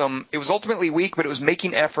towards some. It was ultimately weak, but it was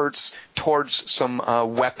making efforts towards some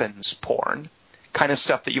weapons porn kind of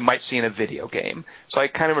stuff that you might see in a video game. So I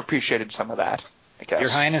kind of appreciated some of that, I guess. Your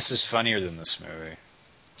Highness is funnier than this movie.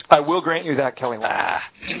 I will grant you that, Kelly.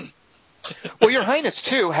 Well, Your Highness,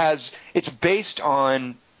 too, it's based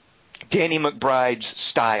on Danny McBride's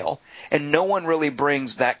style, and no one really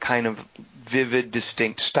brings that kind of vivid,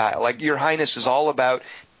 distinct style. Like, Your Highness is all about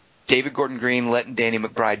David Gordon Green letting Danny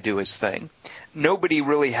McBride do his thing. Nobody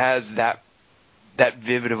really has that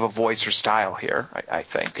vivid of a voice or style here, I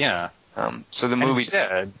think. Yeah. So the movie...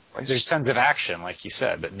 Instead, there's tons of action, like you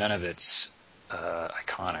said, but none of it's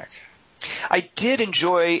iconic. I did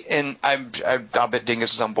enjoy, and I'll bet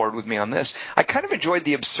Dingus is on board with me on this, I kind of enjoyed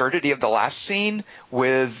the absurdity of the last scene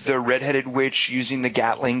with the redheaded witch using the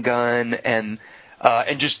Gatling gun and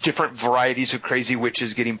just different varieties of crazy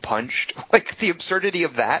witches getting punched. Like, the absurdity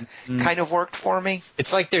of that kind of worked for me.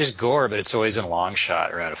 It's like there's gore, but it's always in a long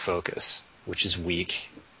shot or out of focus, which is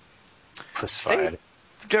weak. Pussified.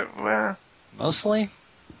 Mostly?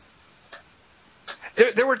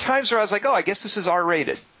 There were times where I was like, oh, I guess this is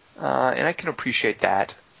R-rated. And I can appreciate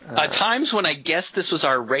that. Times when I guessed this was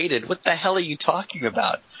R-rated. What the hell are you talking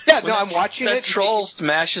about? Yeah, no, I'm watching it. That troll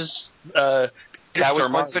smashes that was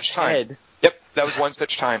one such time. Head. Yep, that was one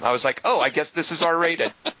such time. I was like, oh, I guess this is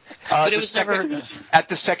R-rated. But it was never... At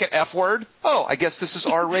the second F word, oh, I guess this is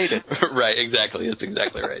R-rated. Right, exactly. That's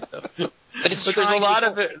exactly right, though. But there's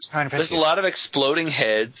a lot of exploding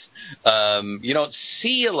heads. You don't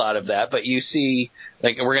see a lot of that, but you see,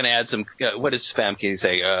 like, we're going to add some. What does Famke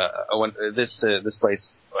say? This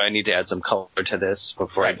place, I need to add some color to this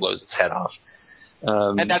before it blows its head off.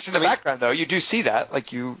 And that's in the background, though. You do see that,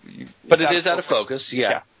 like you. But it is out of focus.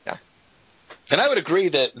 Yeah. And I would agree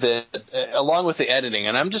that along with the editing,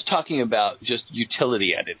 and I'm just talking about just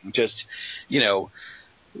utility editing, just, you know.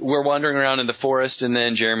 We're wandering around in the forest, and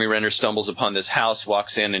then Jeremy Renner stumbles upon this house,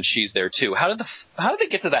 walks in, and she's there too. How did they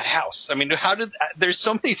get to that house? I mean, there's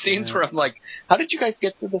so many scenes where I'm like, how did you guys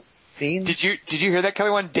get to this scene. Did you hear that,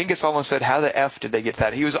 Kelly? One Dingus almost said, "How the f did they get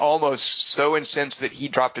that?" He was almost so incensed that he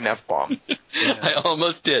dropped an f-bomb. I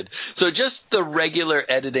almost did. So just the regular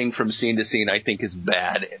editing from scene to scene, I think, is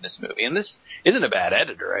bad in this movie. And this isn't a bad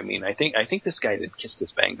editor. I mean, I think this guy did Kiss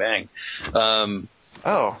Kiss Bang Bang.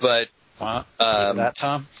 But that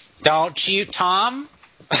Tom? Don't you, Tom?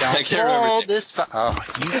 Don't roll this. Well,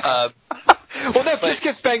 no, Kiss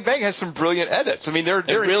Kiss Bang Bang has some brilliant edits. I mean, there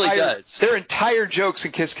are entire jokes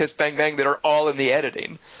in Kiss Kiss Bang Bang that are all in the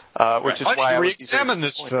editing, which is why I re-examine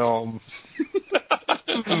this film.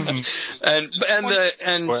 But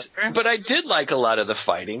I did like a lot of the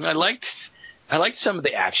fighting. I liked some of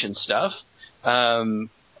the action stuff.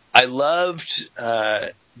 I loved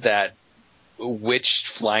that witch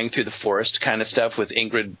flying through the forest kind of stuff with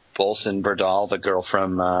Ingrid Bolson Berdal, the girl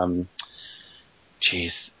from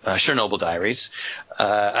Chernobyl Diaries.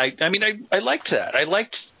 I liked that. I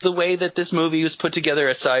liked the way that this movie was put together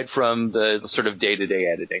aside from the sort of day-to-day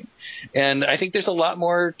editing. And I think there's a lot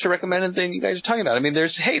more to recommend than you guys are talking about. I mean,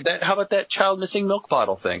 how about that child missing milk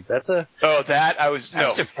bottle thing? That's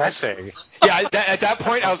depressing. Yeah, at that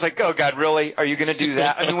point, I was like, oh, God, really? Are you going to do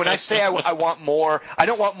that? I mean, when I say I want more, I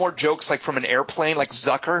don't want more jokes like from an airplane, like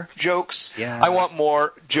Zucker jokes. Yeah. I want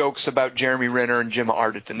more jokes about Jeremy Renner and Gemma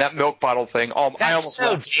Arterton. That milk bottle thing. That's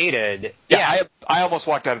so dated. Yeah, I almost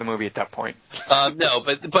walked out of the movie at that point. No,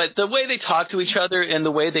 but the way they talk to each other and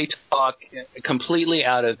the way they talk completely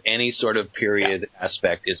out of any sort of period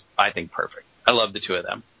aspect is, I think, perfect. I love the two of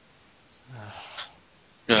them.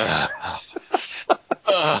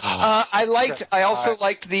 I also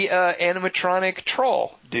liked the animatronic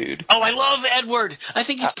troll dude. Oh, I love Edward. I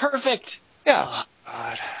think he's perfect. Yeah. Oh,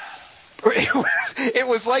 God. It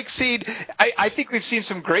was like seeing. I think we've seen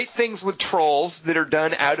some great things with trolls that are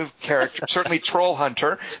done out of character. Certainly, Troll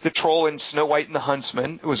Hunter, the troll in Snow White and the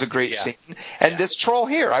Huntsman, was a great scene. And this troll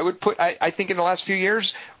here, I think in the last few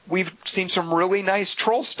years we've seen some really nice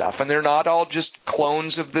troll stuff, and they're not all just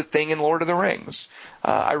clones of the thing in Lord of the Rings.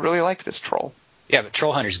 I really liked this troll. Yeah, but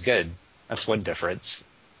Troll Hunter's good. That's one difference.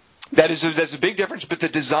 That's a big difference, but the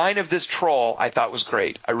design of this troll I thought was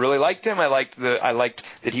great. I really liked him. I liked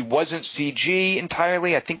that he wasn't CG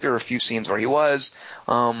entirely. I think there were a few scenes where he was,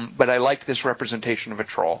 but I liked this representation of a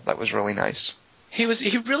troll. That was really nice. He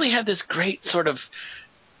really had this great sort of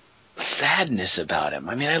sadness about him.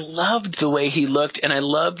 I mean, I loved the way he looked, and I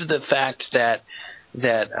loved the fact that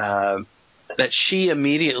she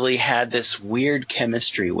immediately had this weird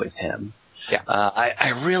chemistry with him. Yeah.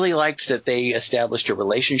 I really liked that they established a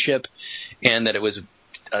relationship and that it was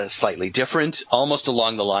slightly different, almost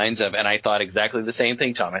along the lines of, and I thought exactly the same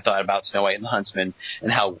thing, Tom. I thought about Snow White and the Huntsman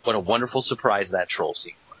and what a wonderful surprise that troll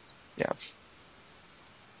scene was. Yeah.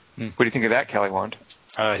 What do you think of that, Kelly Wand?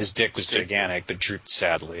 His dick was gigantic, but drooped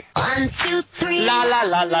sadly. 1, 2, 3. La la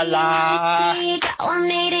la la la. Got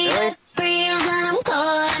 180 degrees and I'm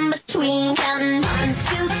caught in between. Counting 1, 2,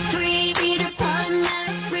 3. Peter Pan, let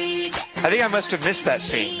it free. I think I must have missed that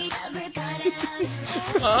scene.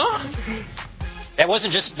 It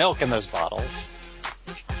wasn't just milk in those bottles.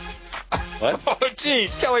 What? Oh,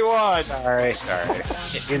 jeez, Kelly Wand. Sorry.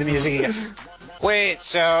 Do the music again. Wait,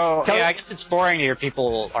 so Kelly? yeah, I guess it's boring to hear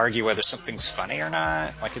people argue whether something's funny or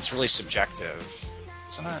not. Like, it's really subjective,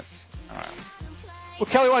 isn't it? I don't know. Well,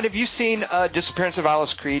 Kelly Wand, have you seen Disappearance of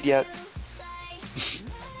Alice Creed yet?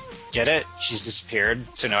 Get it? She's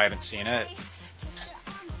disappeared, so no, I haven't seen it.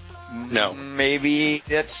 No. Maybe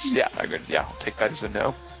that's I'll take that as a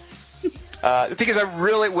no. The thing is,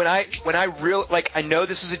 when I know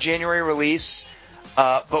this is a January release,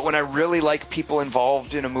 but when I really like people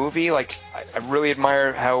involved in a movie, like I really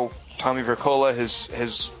admire how Tommy Vercola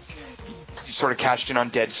has sort of cashed in on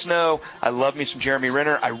Dead Snow. I love me some Jeremy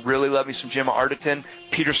Renner. I really love me some Gemma Arterton,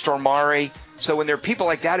 Peter Stormare. So when there are people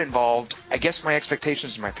like that involved, I guess my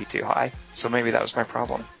expectations might be too high. So maybe that was my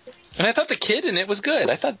problem. And I thought the kid in it was good.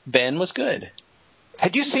 I thought Ben was good.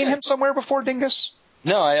 Had you seen him somewhere before, Dingus?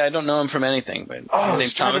 No, I don't know him from anything, but his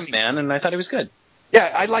name's Thomas Mann, and I thought he was good. Yeah,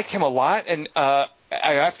 I liked him a lot, and I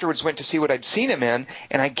afterwards went to see what I'd seen him in,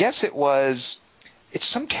 and I guess it's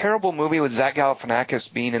some terrible movie with Zach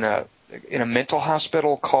Galifianakis being in a mental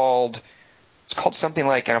hospital called something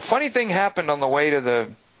like, and a funny thing happened on the way to the...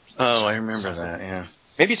 Oh, I remember that, yeah.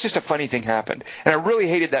 Maybe it's just a funny thing happened. And I really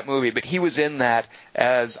hated that movie, but he was in that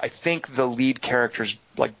as, I think, the lead character's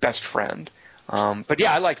like best friend. But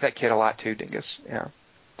yeah, I like that kid a lot too, Dingus. Yeah.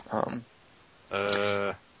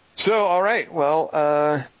 So, all right. Well,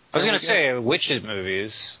 I was going to say, which of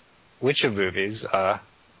movies,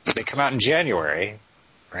 they come out in January,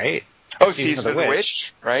 right? Oh, Season of the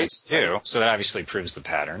Witch, right? That's 2. So that obviously proves the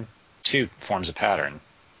pattern. 2 forms a pattern.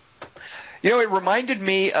 It reminded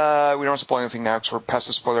me, we don't have to spoil anything now because we're past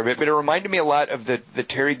the spoiler bit, but it reminded me a lot of the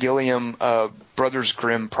Terry Gilliam Brothers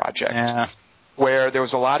Grimm project. Yeah. Where there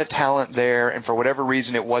was a lot of talent there, and for whatever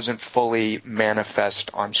reason, it wasn't fully manifest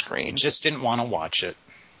on screen. Just didn't want to watch it.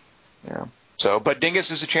 Yeah. So, but Dingus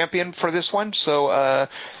is a champion for this one. So,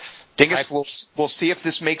 Dingus, we'll see if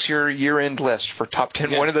this makes your year-end list for top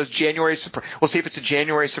 10. Yeah. One of those January we'll see if it's a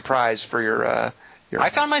January surprise for your. I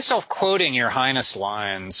found myself quoting Your Highness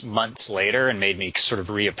lines months later, and made me sort of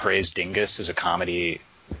reappraise Dingus as a comedy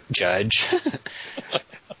judge.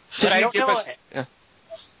 But I don't know.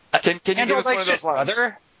 Can you give us one of those lines?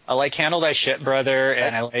 Brother? I like Handle Thy Shit, Brother,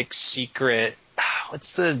 and I like Secret.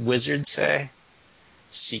 What's the wizard say?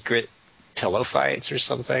 Secret pillow fights or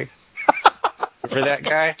something. Remember that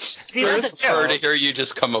guy? See, it's hard to hear you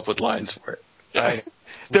just come up with lines for it.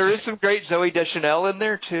 There is some great Zooey Deschanel in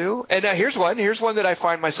there too. And here's one that I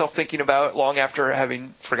find myself thinking about long after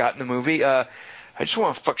having forgotten the movie. I just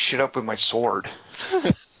want to fuck shit up with my sword.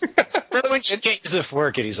 Remember when she can't use the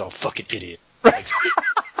fork and he's all fucking idiot. Right.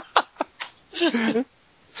 All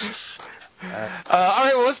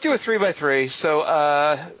right, well, let's do a 3x3. So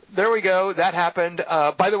there we go. That happened.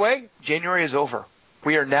 By the way, January is over.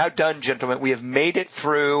 We are now done, gentlemen. We have made it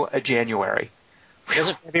through a January.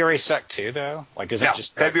 Doesn't February suck too, though? Like, is it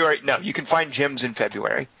just February? No, you can find gems in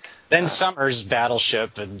February. Then summer's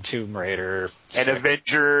Battleship and Tomb Raider and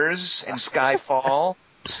Avengers and Skyfall.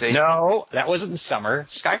 See? No, that wasn't in summer.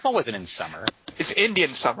 Skyfall wasn't in summer. It's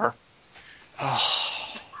Indian summer. Oh.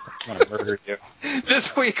 I'm going to murder you.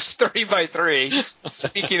 This week's 3x3,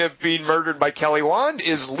 speaking of being murdered by Kelly Wand,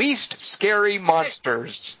 is Least Scary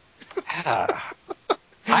Monsters.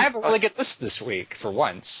 I have a really good list this week, for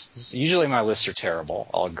once. Usually my lists are terrible,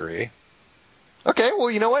 I'll agree. Okay,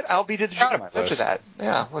 well, you know what? I'll be to the judge of that.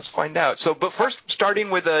 Yeah, let's find out. So, but first, starting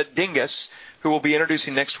with Dingus, who will be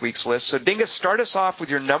introducing next week's list. So, Dingus, start us off with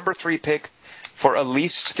your number 3 pick for a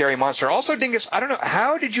Least Scary Monster. Also, Dingus, I don't know,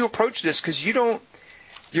 how did you approach this? Because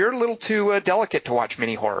you're a little too delicate to watch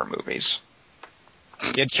many horror movies.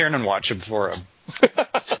 You had Kieran watch them for him.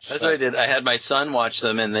 That's what I did. I had my son watch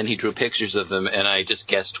them, and then he drew pictures of them, and I just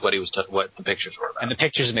guessed what what the pictures were about. And the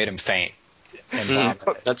pictures made him faint.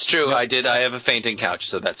 That's true. I did. I have a fainting couch,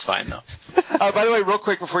 so that's fine, though. By the way, real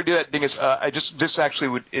quick before we do that, Dingus, this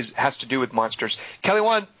actually has to do with monsters. Kelly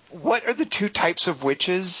Wand, what are the 2 types of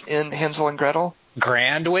witches in Hansel and Gretel?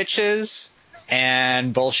 Grand witches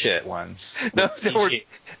and bullshit ones. No,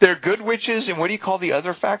 they're good witches, and what do you call the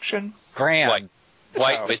other faction? Grand.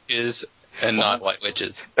 White witches and not white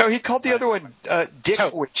witches. No, he called the other one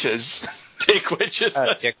dick witches. Dick witches.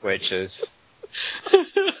 Dick witches.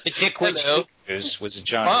 The Dick Witch was a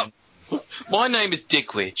John. My name is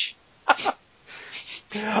Dick Witch.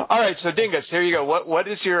 All right, so Dingus, here you go. What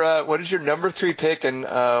is your number 3 pick, and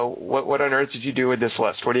what on earth did you do with this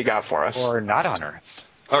list? What do you got for us? Or not on earth?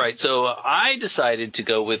 All right, so I decided to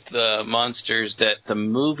go with monsters that the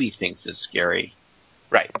movie thinks is scary.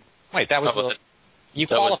 Right. Wait, that was you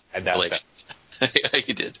qualified that. Yeah,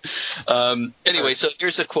 you did. Anyway, so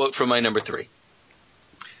here's a quote from my number 3.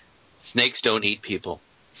 Snakes don't eat people.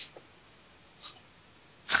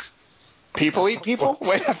 People eat people?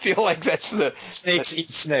 Wait, I feel like that's the... Snakes eat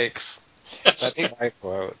snakes. That's my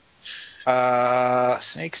quote.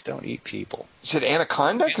 Snakes don't eat people. Is it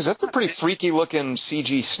Anaconda? Because that's a pretty freaky-looking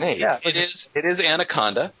CG snake. Yeah, it is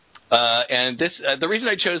Anaconda. And this, the reason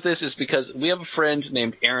I chose this is because we have a friend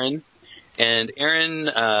named Aaron, and Aaron,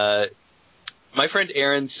 my friend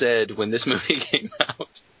Aaron said when this movie came out,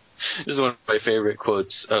 this is one of my favorite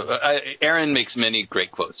quotes. Aaron makes many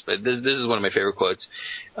great quotes, but this is one of my favorite quotes.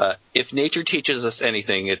 If nature teaches us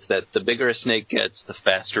anything, it's that the bigger a snake gets, the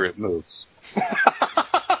faster it moves.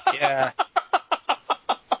 Yeah.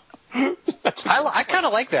 I kind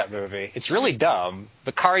of like that movie. It's really dumb,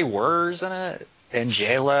 but Kari Wurr's in it, and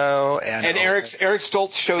J-Lo, and Eric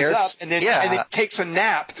Stoltz shows up, and then takes a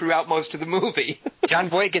nap throughout most of the movie. John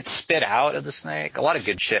Voight gets spit out of the snake. A lot of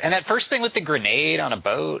good shit. And that first thing with the grenade on a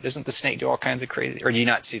boat, doesn't the snake do all kinds of crazy? Or do you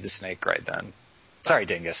not see the snake right then? Sorry,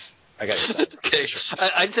 Dingus. I got to okay.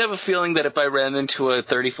 I just have a feeling that if I ran into a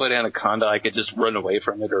 30-foot anaconda, I could just run away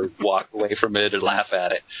from it or walk away from it or laugh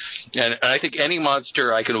at it. And I think any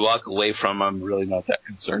monster I can walk away from, I'm really not that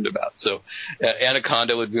concerned about. So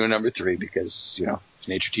anaconda would be my number 3 because, if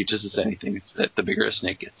nature teaches us anything, it's that the bigger a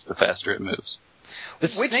snake gets, the faster it moves. The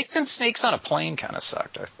snakes on a plane kind of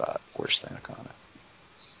sucked, I thought. Worse than Anaconda.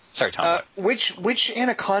 Sorry, Tom. Which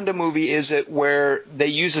Anaconda movie is it where they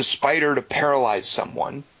use a spider to paralyze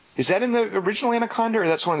someone? Is that in the original Anaconda, or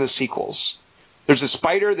that's one of the sequels? There's a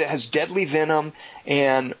spider that has deadly venom,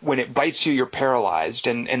 and when it bites you, you're paralyzed.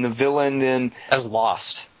 And the villain then... As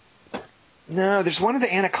Lost. No, there's one of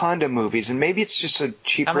the Anaconda movies, and maybe it's just a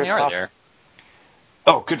cheap How many are rip-off. there?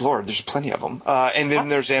 Oh, good lord, there's plenty of them. And then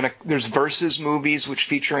there's Versus movies, which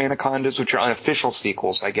feature anacondas, which are unofficial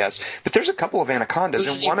sequels, I guess. But there's a couple of anacondas, Who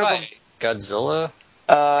does and he one fight? Godzilla?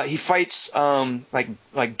 of them, he fights like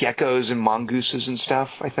geckos and mongooses and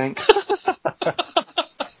stuff, I think.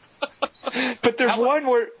 But there's one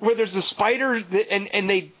where there's a spider, and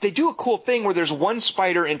they do a cool thing where there's one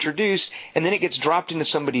spider introduced, and then it gets dropped into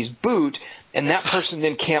somebody's boot, and that person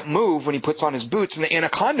then can't move when he puts on his boots, and the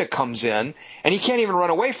anaconda comes in, and he can't even run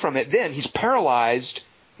away from it. Then he's paralyzed,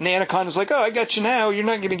 and the anaconda's like, "Oh, I got you now. You're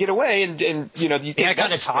not going to get away." And you know, you The think anaconda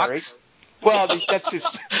that's scary. talks? Well, that's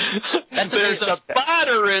just. That's There's a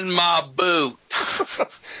spider in my boot.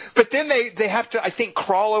 But then they have to, I think,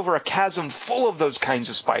 crawl over a chasm full of those kinds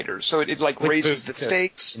of spiders, so it like With raises the boots.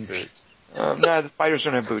 stakes. In boots. No, the spiders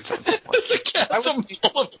don't have boots on. It's a chasm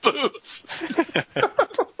full of boots.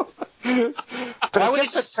 But Why I would you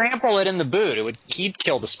guess that's, trample it in the boot? He'd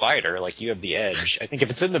kill the spider. Like, you have the edge. I think if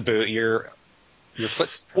it's in the boot, your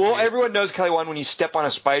foot's... well, everyone knows, Kelly Wand, when you step on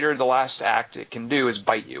a spider, the last act it can do is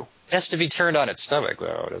bite you. It has to be turned on its stomach,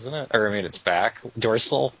 though, doesn't it? Or, I mean, its back,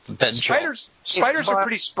 dorsal, ventral. Spiders are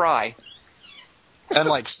pretty spry.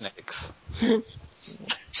 Unlike snakes.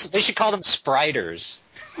 They should call them spiders.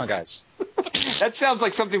 Oh, guys. That sounds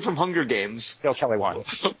like something from Hunger Games. Bill Kelly won.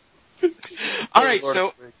 All right,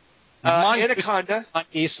 so Anaconda.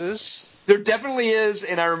 Mongooses. There definitely is,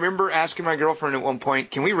 and I remember asking my girlfriend at one point,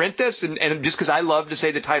 can we rent this? And just because I love to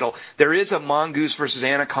say the title, there is a Mongoose versus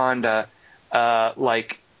Anaconda,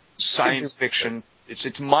 like science fiction.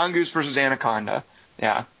 It's Mongoose versus Anaconda.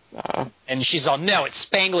 Yeah. And she's all, no, it's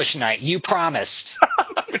Spanglish night. You promised.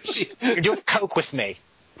 You're doing coke with me.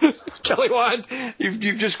 Kelly Wand,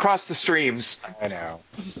 you've just crossed the streams. I know.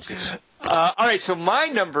 All right, so my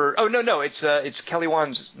number. Oh no, it's Kelly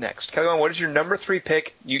Wand's next. Kelly Wand, what is your number 3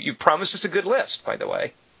 pick? You promised us a good list, by the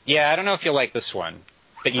way. Yeah, I don't know if you'll like this one,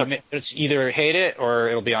 but it's either hate it or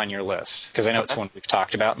it'll be on your list, because I know it's one we've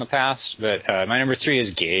talked about in the past. But my number 3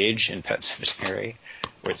 is Gage in Pet Sematary,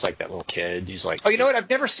 where it's like that little kid. He's like, oh, you know what? I've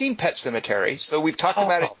never seen Pet Sematary, so we've talked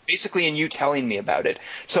about it basically in you telling me about it.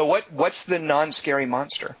 So what's the non-scary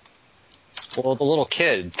monster? well, the little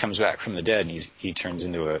kid comes back from the dead, and he turns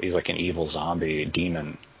into he's like an evil zombie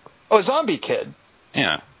demon. Oh, a zombie kid.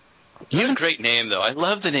 Yeah. You have a great name, though. I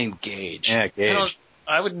love the name Gage. Yeah, Gage.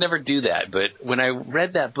 I would never do that, but when I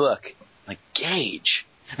read that book, like, Gage.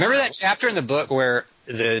 Remember that chapter in the book where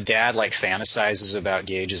the dad like fantasizes about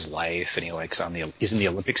Gage's life, and he's in the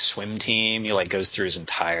Olympic swim team. He like goes through his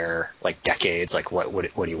entire like decades, like what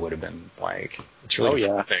he would have been like. It's really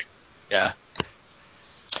interesting. Yeah.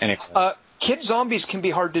 Anyway, Kid zombies can be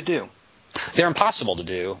hard to do. they're impossible to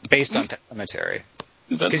do based on Pet Sematary.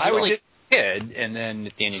 Because he's only a kid, and then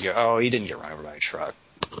at the end you go, oh, he didn't get run over by a truck.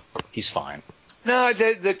 He's fine. No,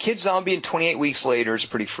 the kid zombie in 28 Weeks Later is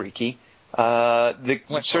pretty freaky.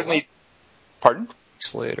 Certainly. Pardon?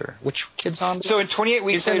 Weeks later, which kid zombie? So in 28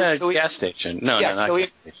 Weeks He's in Later, a gas station. No, Yeah, not Killian-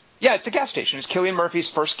 gas station. yeah, it's a gas station. It's Cillian Murphy's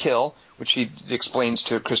first kill, which he explains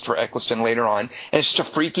to Christopher Eccleston later on. And it's just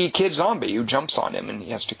a freaky kid zombie who jumps on him, and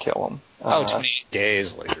he has to kill him. 28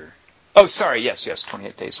 days later. Oh, sorry. Yes,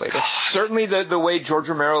 28 days later. Certainly the way George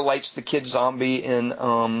Romero lights the kid zombie in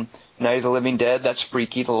Night of the Living Dead, that's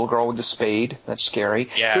freaky. The little girl with the spade, that's scary.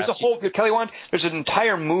 Yeah, There's a whole, Kelly Wand, there's an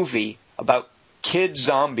entire movie about kid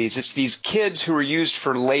zombies. It's these kids who were used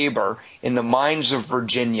for labor in the mines of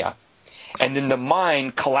Virginia. And then the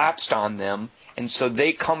mine collapsed on them, and so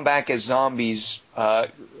they come back as zombies,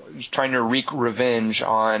 trying to wreak revenge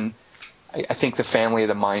on, I think, the family of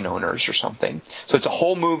the mine owners or something. So it's a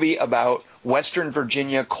whole movie about Western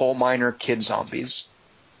Virginia coal miner kid zombies.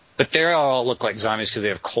 But they all look like zombies because they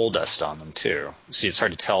have coal dust on them, too. See, it's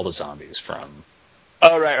hard to tell the zombies from...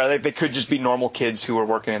 Oh, right. Or they could just be normal kids who were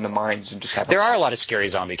working in the mines and just have... There are a lot of scary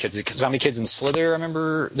zombie kids. Zombie kids in Slither, I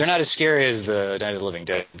remember, they're not as scary as the Night of the Living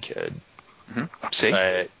Dead kid. Mm-hmm.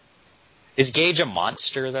 See? Is Gage a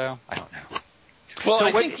monster, though? I don't know. Well, So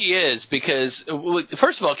I think he is, because,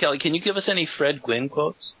 first of all, Kelly, can you give us any Fred Gwynn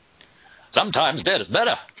quotes? Sometimes dead is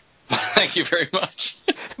better. Thank you very much.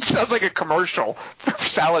 Sounds like a commercial for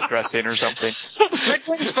salad dressing or something. Fred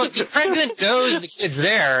Gwynn knows the kid's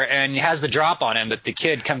there and has the drop on him, but the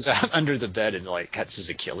kid comes out under the bed and like cuts his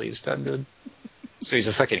Achilles tendon. So he's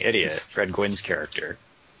a fucking idiot, Fred Gwynn's character.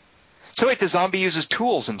 So wait, the zombie uses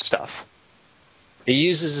tools and stuff. He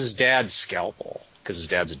uses his dad's scalpel because his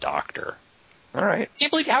dad's a doctor. All right. I can't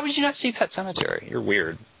believe, how would you not see Pet Sematary? You're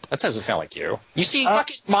weird. That doesn't sound like you. You see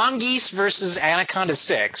fucking Mongoose versus Anaconda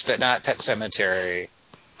 6, but not Pet Sematary.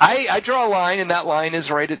 I draw a line, and that line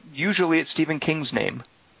is right usually at Stephen King's name.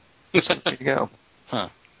 So there you go. Huh.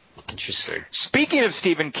 Interesting. Speaking of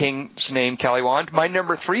Stephen King's name, Kelly Wand, my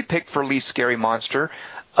number 3 pick for least scary monster,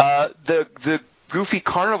 the goofy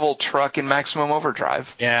carnival truck in Maximum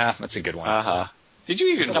Overdrive. Yeah, that's a good one. Uh-huh. Did you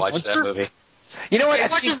Is even that a watch monster? that movie? You know what?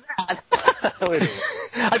 What is that? Wait a minute.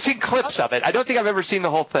 I've seen clips of it. I don't think I've ever seen the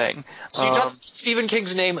whole thing. So you don't Stephen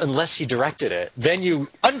King's name unless he directed it. Then you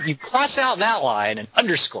cross out that line and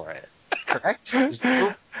underscore it. Correct?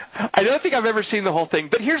 I don't think I've ever seen the whole thing.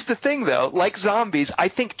 But here's the thing, though. Like zombies, I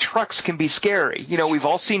think trucks can be scary. You know, we've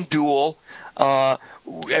all seen Duel. The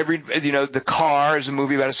Car is a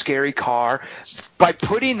movie about a scary car. By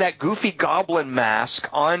putting that goofy goblin mask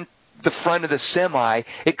on the front of the semi,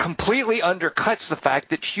 it completely undercuts the fact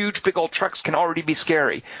that huge, big old trucks can already be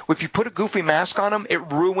scary. If you put a goofy mask on them, it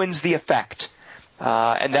ruins the effect.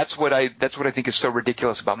 And that's what I think is so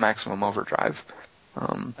ridiculous about Maximum Overdrive.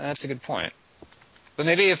 That's a good point. But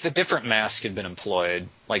maybe if a different mask had been employed,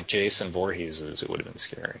 like Jason Voorhees's, it would have been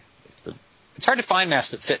scary. It's hard to find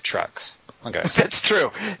masks that fit trucks. Okay. That's true.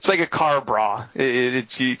 It's like a car bra.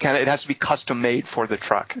 It has to be custom made for the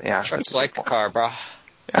truck. Yeah. Trucks like a car, bro.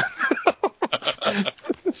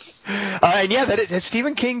 And has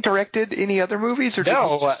Stephen King directed any other movies? Or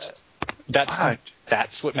No,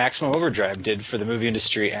 that's what Maximum Overdrive did for the movie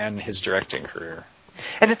industry and his directing career.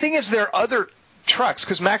 And the thing is, there are other trucks,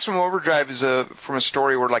 because Maximum Overdrive is from a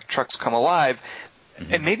story where like trucks come alive,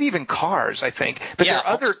 and maybe even cars, I think. But there are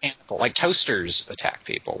other like toasters attack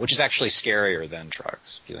people, which is actually scarier than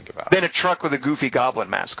trucks if you think about it. Than a truck with a goofy goblin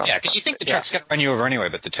mask on. Yeah, because you think the truck's going to run you over anyway,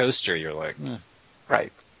 but the toaster, you're like,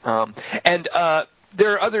 right.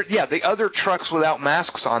 There are the other trucks without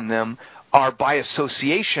masks on them are by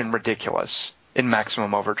association ridiculous in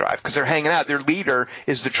Maximum Overdrive because they're hanging out. Their leader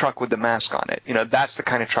is the truck with the mask on it. You know, that's the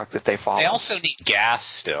kind of truck that they follow. They also need gas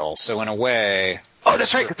still, so in a way... Oh,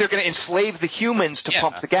 that's right, because they're going to enslave the humans to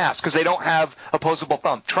pump the gas because they don't have opposable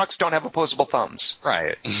thumbs. Trucks don't have opposable thumbs.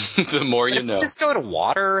 Right. The more you know. Just go to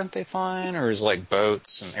water, aren't they fine? Or is like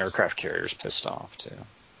boats and aircraft carriers pissed off, too?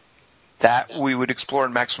 That we would explore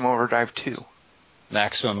in Maximum Overdrive 2.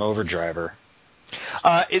 Maximum Overdriver.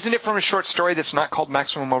 Isn't it from a short story that's not called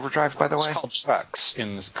Maximum Overdrive, by the way? It's called Trucks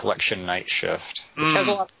in the collection Night Shift, which has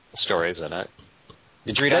a lot of stories in it.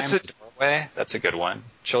 Did you read I Am the Doorway? That's a good one.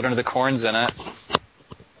 Children of the Corn's in it.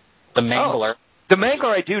 The Mangler. Oh, the Mangler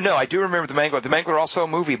I do know. I do remember the Mangler. The Mangler also a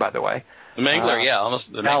movie, by the way. The Mangler,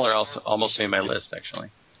 the Mangler almost made my list, actually.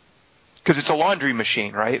 Because it's a laundry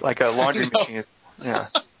machine, right? Like a laundry machine. Yeah.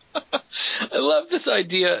 I love this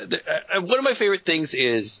idea. One of my favorite things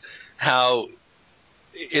is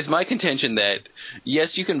my contention that,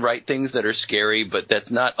 yes, you can write things that are scary, but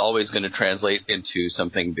that's not always going to translate into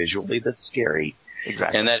something visually that's scary.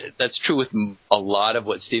 Exactly. And that's true with a lot of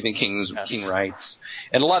what Stephen King writes.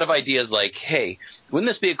 And a lot of ideas like, hey, wouldn't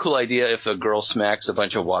this be a cool idea if a girl smacks a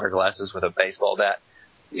bunch of water glasses with a baseball bat?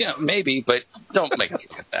 Yeah, maybe, but don't make us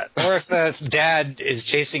look at that. Or if the dad is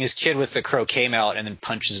chasing his kid with the croquet mallet and then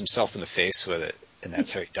punches himself in the face with it, and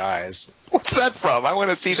that's how he dies. What's that from? I want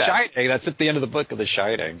to see that. Shining. That's at the end of the book of The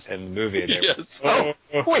Shining in the movie. Yes. Oh,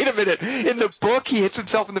 wait a minute. In the book, he hits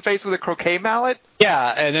himself in the face with a croquet mallet?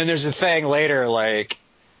 Yeah, and then there's a thing later like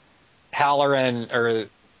Halloran or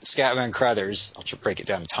Scatman Crothers, I'll just break it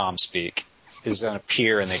down in Tom speak, is on a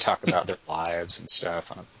pier and they talk about their lives and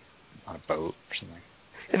stuff on a boat or something.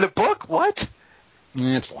 In the book? What?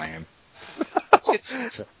 It's lame.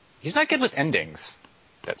 He's not good with endings,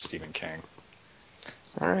 that's Stephen King.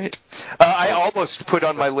 All right. I almost put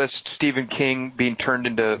on my list Stephen King being turned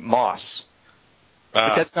into moss.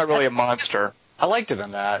 But that's not really a monster. I liked him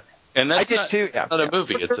in that. And that's I did too. Yeah. not a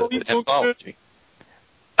movie. It's an anthology.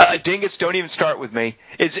 Dingus, don't even start with me.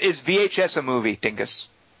 Is VHS a movie, Dingus?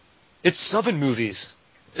 It's 7 movies.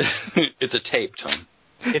 It's a tape, Tom.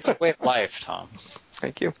 It's a way of life, Tom.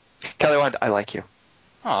 Thank you. Kelly Wand, I like you.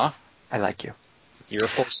 Aw. I like you. You're a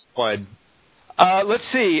force blood. Let's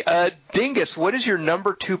see. Dingus, what is your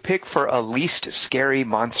number 2 pick for a least scary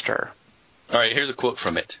monster? All right, here's a quote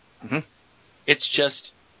from it. Mm-hmm. It's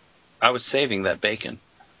just, I was saving that bacon.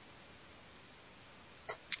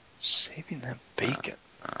 Saving that bacon.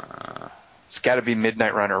 It's got to be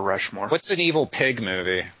Midnight Runner or Rushmore. What's an evil pig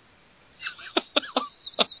movie?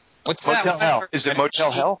 What's Motel that? Hell. Is it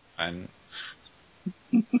Motel Hell?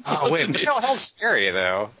 Oh, wait. Motel Hell's scary,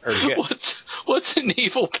 though. Or good. What's an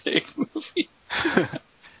evil pig movie?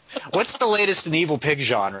 What's the latest in the evil pig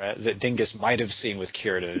genre that Dingus might have seen with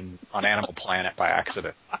Kieran on Animal Planet by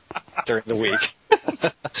accident during the week?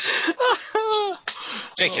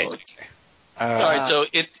 JK. All right, so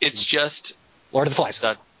it's just Lord of the Flies. ...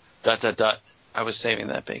 I was saving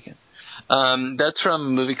that bacon. That's from a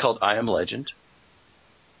movie called I Am Legend.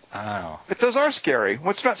 Oh. But those are scary.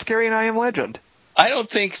 What's not scary in I Am Legend? I don't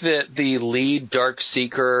think that the lead Dark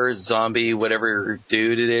Seeker, zombie, whatever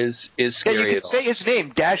dude it is Yeah, scary you at can all. say his name,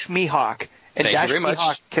 Dash Mihawk. And Thank you Dash very much.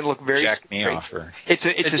 Mihawk can look very Jack scary. Meoffer. It's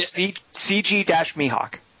a CG Dash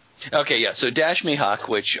Mihawk. Okay, yeah. So Dash Mihawk,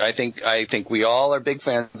 which I think we all are big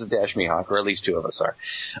fans of Dash Mihawk, or at least two of us are.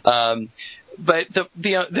 But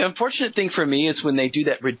the unfortunate thing for me is when they do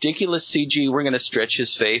that ridiculous CG, we're going to stretch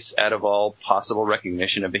his face out of all possible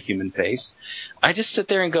recognition of a human face. I just sit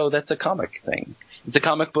there and go, that's a comic thing. It's a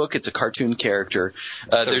comic book. It's a cartoon character.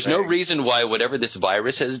 There's no reason why whatever this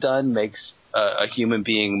virus has done makes a human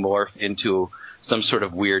being morph into some sort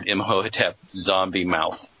of weird Imhotep zombie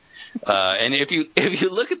mouth. And if you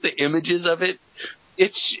look at the images of it,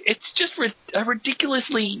 it's just a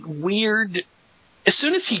ridiculously weird. As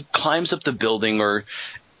soon as he climbs up the building, or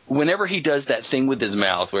whenever he does that thing with his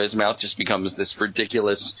mouth, where his mouth just becomes this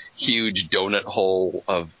ridiculous, huge donut hole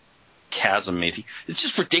of chasm, it's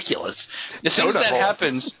just ridiculous. As soon as that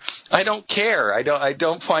happens, I don't care. I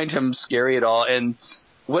don't find him scary at all. And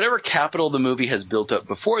whatever capital the movie has built up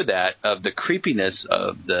before that of the creepiness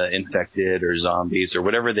of the infected or zombies or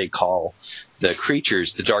whatever they call the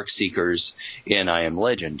creatures, the Dark Seekers in I Am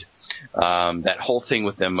Legend. That whole thing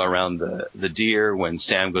with them around the deer when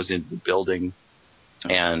Sam goes into the building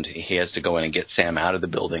and he has to go in and get Sam out of the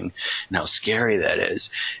building, and how scary that is.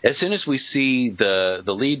 As soon as we see the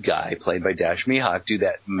lead guy, played by Dash Mihawk, do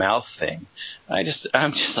that mouth thing, I'm just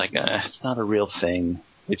like, it's not a real thing.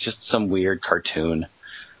 It's just some weird cartoon.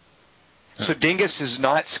 So Dingus is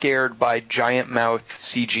not scared by giant mouth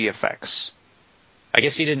CG effects. I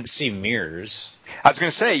guess he didn't see mirrors. I was going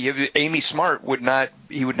to say, Amy Smart would not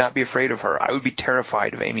be afraid of her. I would be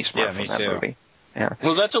terrified of Amy Smart from that movie. Yeah.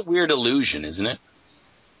 Well, that's a weird illusion, isn't it?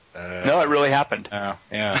 No, it really happened. Oh,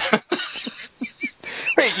 yeah.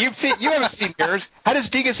 Wait, you haven't seen Mirrors. How does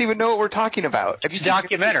Dingus even know what we're talking about? It's a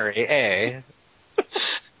documentary, eh?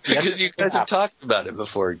 Because you guys have talked about it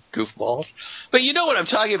before, goofballs. But you know what I'm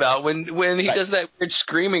talking about when he does that weird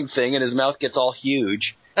screaming thing and his mouth gets all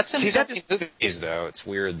huge. That's in so many movies, though. It's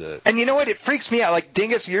weird that. And you know what? It freaks me out. Like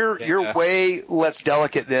Dingus, you're way less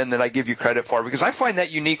delicate than I give you credit for, because I find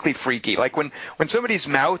that uniquely freaky. Like when somebody's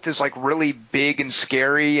mouth is like really big and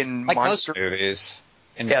scary and like most movies.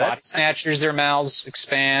 In Body Snatchers, their mouths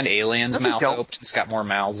expand. Aliens' mouth opens. It's got more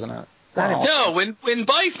mouths in it. No, when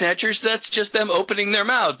Body Snatchers, that's just them opening their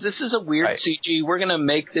mouths. This is a weird CG. We're going to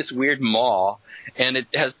make this weird maw, and it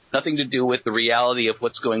has nothing to do with the reality of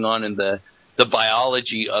what's going on in the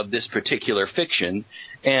biology of this particular fiction,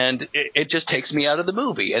 and it just takes me out of the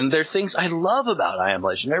movie. And there are things I love about I Am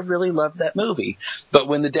Legend. I really love that movie. But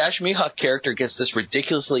when the Dash Mihawk character gets this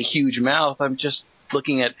ridiculously huge mouth, I'm just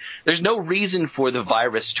looking at, there's no reason for the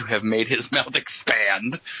virus to have made his mouth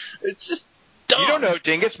expand. It's just dumb. You don't know,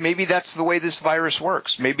 Dingus. Maybe that's the way this virus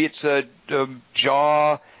works. Maybe it's a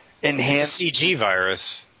jaw enhanced CG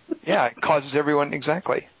virus. Yeah, it causes everyone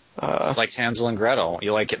exactly. Like Hansel and Gretel.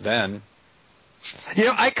 You like it then. You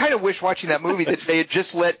know, I kind of wish watching that movie that they had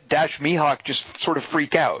just let Dash Mihawk just sort of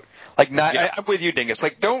freak out. Like, I'm with you, Dingus.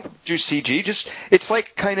 Like, don't do CG. It's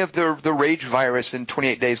like kind of the Rage virus in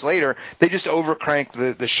 28 Days Later. They just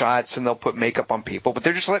overcrank the shots and they'll put makeup on people, but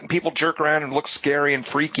they're just letting people jerk around and look scary and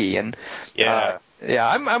freaky. And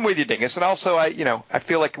I'm with you, Dingus. And also, I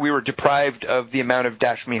feel like we were deprived of the amount of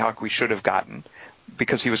Dash Mihawk we should have gotten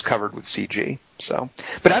because he was covered with CG. So,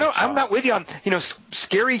 but I'm not with you on,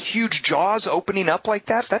 scary huge jaws opening up like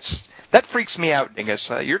that. That freaks me out, Dingus.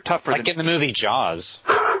 You're tougher like in the movie Jaws.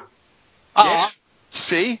 Yeah.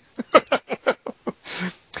 See? All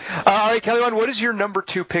right, Kelly, what is your number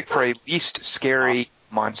 2 pick for a least scary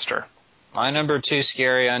monster? My number 2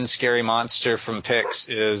 unscary monster from picks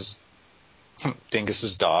is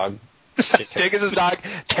Dingus's dog. Dingus's dog,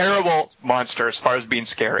 terrible monster as far as being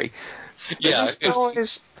scary. Yeah,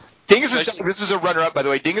 Dingus's dog, this is a runner-up, by the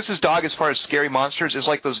way. Dingus's dog, as far as scary monsters, is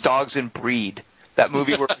like those dogs in Breed. That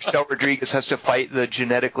movie where Michelle Rodriguez has to fight the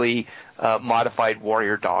genetically modified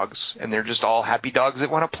warrior dogs, and they're just all happy dogs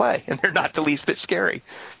that want to play, and they're not the least bit scary.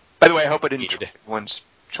 By the way, I hope I didn't choose one's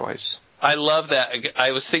choice. I love that.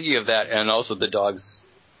 I was thinking of that, and also the dogs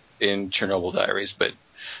in Chernobyl Diaries, but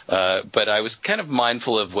I was kind of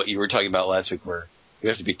mindful of what you were talking about last week, where we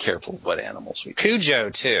have to be careful of what animals we choose. Cujo,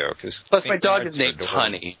 too. Plus, my dog is named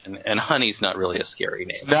Honey, and Honey's not really a scary name.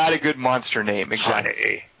 It's not a good monster name, exactly.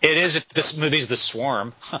 Honey. It is. This movie's The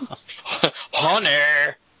Swarm.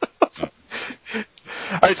 Honey! All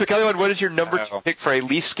right, so Kelly, what is your number 2 pick for a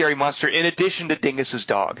least scary monster in addition to Dingus's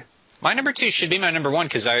dog? My number 2 should be my number 1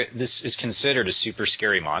 because this is considered a super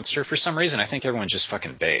scary monster for some reason. I think everyone's just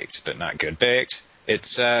fucking baked, but not good baked.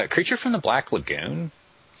 It's Creature from the Black Lagoon.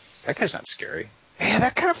 That guy's not scary. Yeah,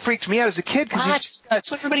 that kind of freaked me out as a kid because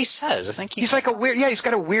That's what everybody says. I think he's like he's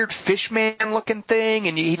got a weird fish man looking thing,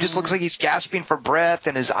 and he just looks like he's gasping for breath,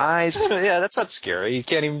 and his eyes. Yeah, that's not scary. You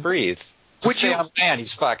can't even breathe. Would Stay you- on land,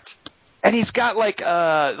 he's fucked. And he's got like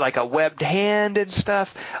a webbed hand and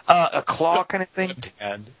stuff, a claw kind of thing.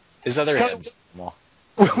 And his other Tell- hand's normal.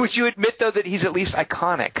 Would you admit though that he's at least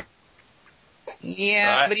iconic?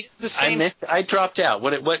 Yeah, but he does the same. I dropped out.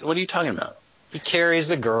 What are you talking about? He carries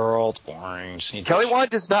the girl. It's boring. Just needs Kelly to- Wand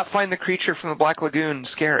does not find the creature from the Black Lagoon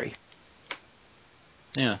scary.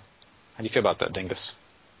 Yeah. How do you feel about that, Dingus?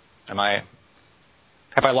 Have I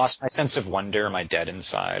lost my sense of wonder? Am I dead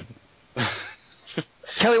inside?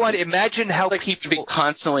 Kelly Wand, imagine how Like he would be people.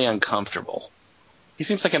 constantly uncomfortable. He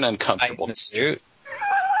seems like an I uncomfortable. in the suit.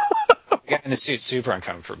 The guy in the suit's super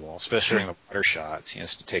uncomfortable, especially in the water shots. He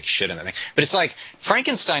has to take shit in that thing. But it's like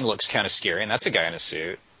Frankenstein looks kind of scary, and that's a guy in a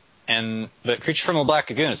suit. But Creature from the Black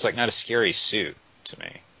Lagoon, it's like not a scary suit to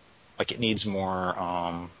me. Like it needs more.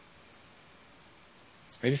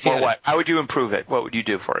 Maybe if you Or had what? How would you improve it? What would you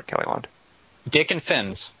do for it, Kelly Wand? Dick and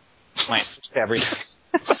fins. My answer to everything.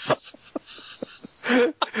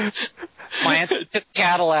 My answer to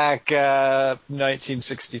Cadillac,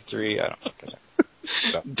 1963. I don't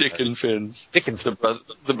know. Dick and Fins. Dick and fins.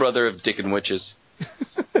 The brother of Dick and Witches.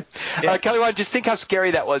 Kelly Wand, just think how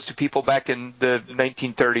scary that was to people back in the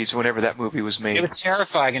 1930s whenever that movie was made. It was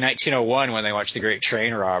terrifying in 1901 when they watched the Great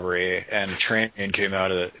Train Robbery and train came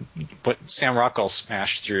out of but Sam Rockwell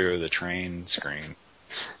smashed through the train screen.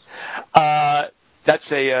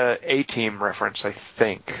 That's a A-Team reference, I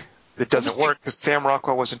think. That doesn't work because Sam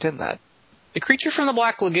Rockwell wasn't in that. The Creature from the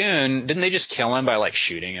Black Lagoon, didn't they just kill him by like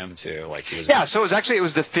shooting him too? Like he was Yeah, so it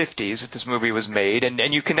was the 50s that this movie was made,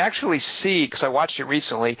 and you can actually see, because I watched it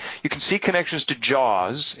recently, you can see connections to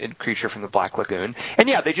Jaws in Creature from the Black Lagoon, and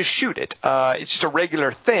yeah, they just shoot it. It's just a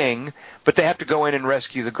regular thing, but they have to go in and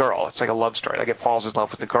rescue the girl. It's like a love story. Like it falls in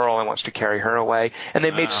love with the girl and wants to carry her away, and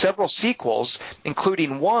they made several sequels,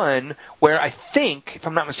 including one where I think, if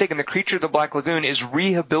I'm not mistaken, the Creature of the Black Lagoon is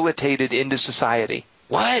rehabilitated into society.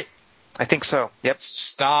 What? I think so. Yep.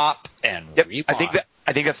 Stop and Yep. rewind.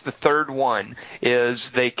 I think that's the third one.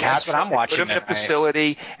 Is they That's capture what I'm him, watching put him in a that night.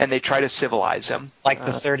 facility, and they try to civilize him. Like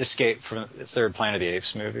the third Escape from the third Planet of the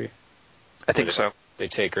Apes movie. I think so. They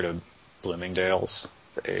take her to Bloomingdale's.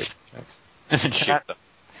 The apes. And then shoot them.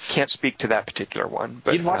 Can't speak to that particular one,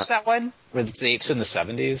 but You'd watch that one? With it's the apes in the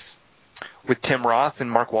 70s? with Tim Roth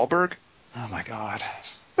and Mark Wahlberg. Oh my god.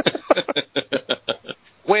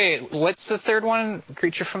 Wait, what's the third one?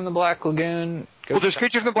 Creature from the Black Lagoon? Well, there's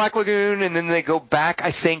Creature from the Black Lagoon, and then they go back,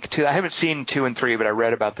 I think, I haven't seen 2 and 3, but I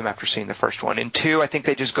read about them after seeing the first one. In 2, I think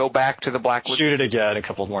they just go back to the Black Lagoon. Shoot it again a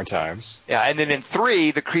couple more times. Yeah, and then in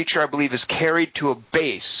 3, the creature, I believe, is carried to a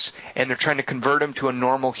base, and they're trying to convert him to a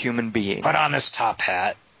normal human being. Put on this top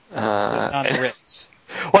hat. On the Ritz.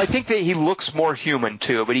 Well, I think that he looks more human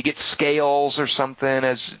too, but he gets scales or something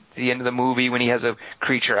as the end of the movie when he has a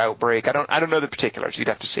creature outbreak. I don't know the particulars. You'd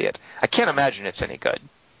have to see it. I can't imagine it's any good.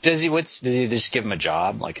 Does he just give him a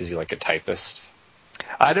job? Like, is he like a typist?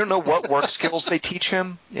 I don't know what work skills they teach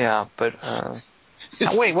him. Yeah, but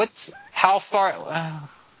Wait, how far?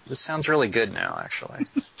 This sounds really good now, actually.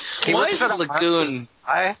 He Why works is for the the lagoon?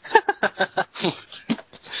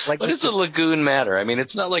 Like, What does the lagoon matter? I mean,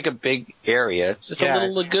 it's not like a big area. It's just a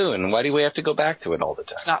little lagoon. Why do we have to go back to it all the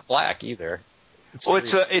time? It's not black either.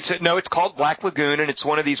 It's called Black Lagoon, and it's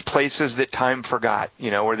one of these places that time forgot.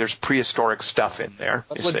 Where there's prehistoric stuff in there.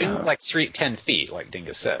 The lagoon's like 10 feet, like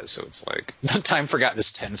Dingus says. So it's like time forgot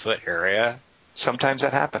this 10-foot area. Sometimes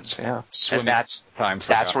that happens. Yeah, Swimming and that's time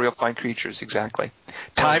forgot. That's where you'll find creatures. Exactly.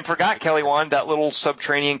 Time forgot, Kelly Wand, that little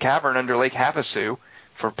subterranean cavern under Lake Havasu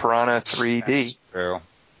for Piranha 3D. That's true.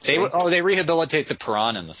 They rehabilitate the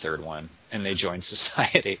piranha in the third one, and they join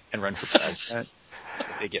society and run for president.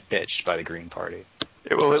 They get bitched by the Green Party.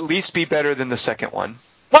 It will at least be better than the second one.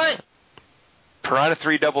 What? Piranha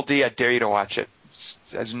 3 Double D, I dare you to watch it.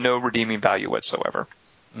 It has no redeeming value whatsoever.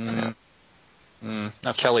 Now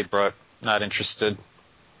Kelly Brook, not interested.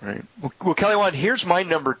 Right. Well, Kelly Wand, here's my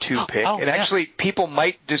number 2 pick. Actually, people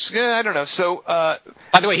might just, I don't know. So,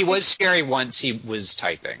 by the way, he was scary once he was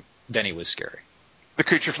typing. Then he was scary. The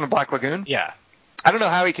Creature from the Black Lagoon? Yeah. I don't know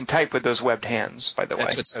how he can type with those webbed hands, by the way.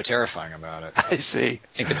 That's what's so terrifying about it. I see. I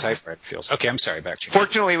think the typewriter feels. Okay, I'm sorry, back to you.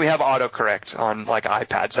 Fortunately, we have autocorrect on like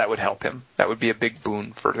iPads. That would help him. That would be a big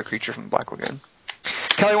boon for the Creature from the Black Lagoon.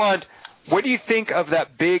 Kelly Wand, what do you think of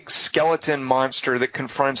that big skeleton monster that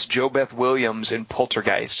confronts Jo Beth Williams in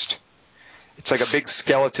Poltergeist? It's like a big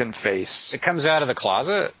skeleton face. It comes out of the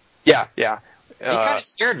closet? Yeah. It kind of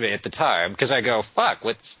scared me at the time because I go, "Fuck,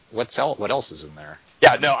 what else is in there?"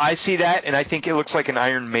 Yeah, no, I see that, and I think it looks like an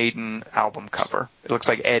Iron Maiden album cover. It looks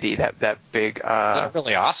like Eddie, that big. That's a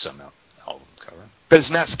really awesome album cover. But it's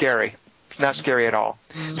not scary. It's not scary at all.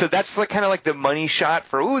 So that's like kind of like the money shot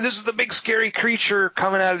for, ooh, this is the big scary creature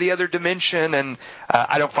coming out of the other dimension, and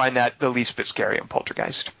I don't find that the least bit scary in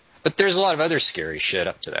Poltergeist. But there's a lot of other scary shit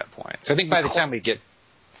up to that point. So I think by the time we get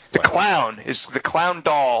the clown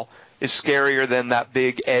doll is scarier than that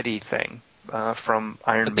big Eddie thing from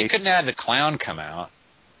Iron But they Maiden. couldn't have the clown come out.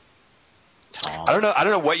 Tom. I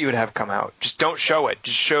don't know what you would have come out. Just don't show it.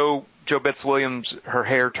 Just show Jo Betts Williams her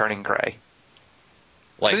hair turning gray.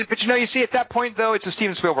 But you see, at that point, though, it's a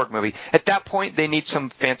Steven Spielberg movie. At that point, they need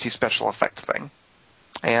some fancy special effect thing.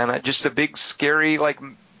 And just a big, scary, like,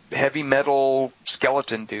 heavy metal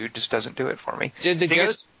skeleton dude just doesn't do it for me. Did the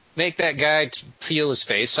ghost make that guy peel his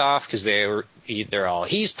face off? Because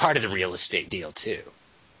he's part of the real estate deal, too.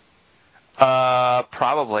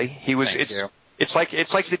 Probably. He was. It's like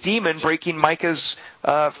the demon breaking Micah's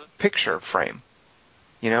picture frame.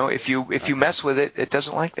 If you mess with it, it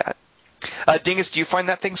doesn't like that. Dingus, do you find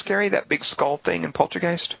that thing scary? That big skull thing in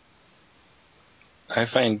Poltergeist? I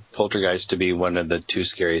find Poltergeist to be one of the 2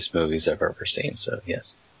 scariest movies I've ever seen. So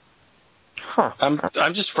yes. Huh.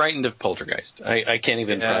 I'm just frightened of Poltergeist. I can't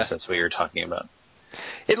even process what you're talking about.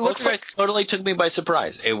 It looks like totally took me by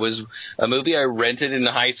surprise. It was a movie I rented in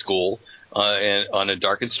high school on a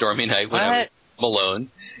dark and stormy night when I was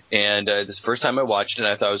alone. And this is the first time I watched it, and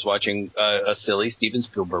I thought I was watching a silly Steven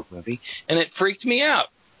Spielberg movie, and it freaked me out.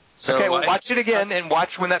 So okay, well, watch it again, and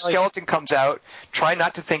watch when that skeleton comes out. Try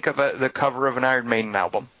not to think of the cover of an Iron Maiden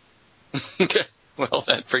album. Well,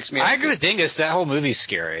 that freaks me out. I agree with Dingus. That whole movie's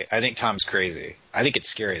scary. I think Tom's crazy. I think it's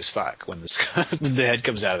scary as fuck when the head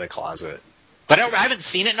comes out of the closet. But I haven't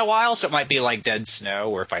seen it in a while, so it might be like Dead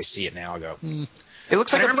Snow, where if I see it now, I'll go, It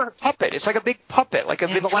looks like a puppet. It's like a big puppet.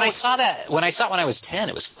 But when I saw it when I was 10,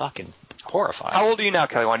 it was fucking horrifying. How old are you now,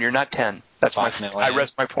 Kelly? You're not 10. That's I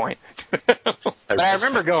rest my point. But I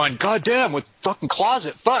remember going, God damn, with fucking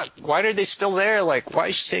closet, fuck. Why are they still there? Like, why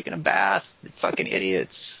is she taking a bath? Fucking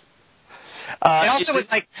idiots. It also was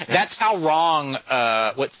like, that's how wrong,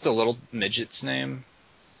 what's the little midget's name?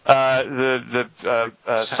 The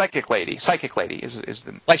psychic lady. Psychic lady is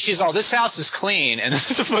the... Like, she's all, this house is clean, and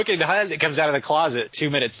there's a fucking head that comes out of the closet 2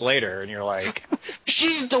 minutes later, and you're like,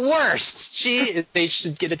 she's the worst! They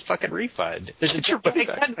should get a fucking refund. There's a big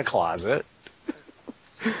head in the closet.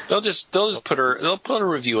 They'll put a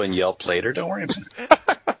review on Yelp later, don't worry about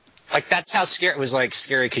it. Like, that's how scary, it was like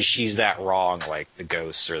scary because she's that wrong, like the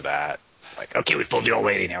ghosts or that. Like, okay, we fooled the old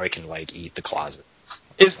lady, now we can, like, eat the closet.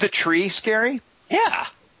 Is the tree scary? Yeah.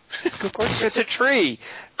 Of course it's a tree.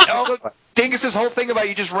 Dingus's whole thing about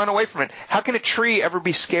you just run away from it. How can a tree ever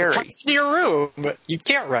be scary? It's in your room. You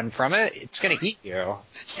can't run from it. It's going to eat you.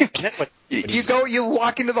 You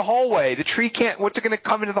walk into the hallway. The tree can't. What's it going to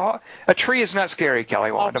come into the hall? A tree is not scary,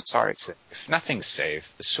 Kelly Wand. I'm sorry. Nothing's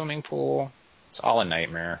safe. The swimming pool, it's all a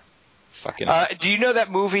nightmare. Fucking. Do you know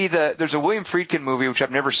that movie? There's a William Friedkin movie which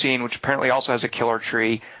I've never seen, which apparently also has a killer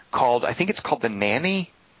tree called. I think it's called The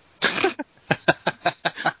Nanny.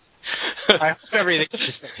 I hope everything you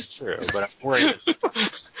just said is true, but I'm worried.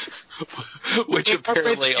 Which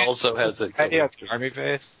apparently also has a idea of the army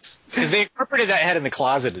base. Because they incorporated that head in the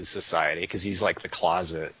closet in society, because he's like the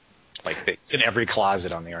closet. Like, it's in every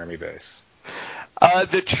closet on the army base.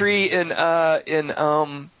 The tree in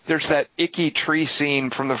there's that icky tree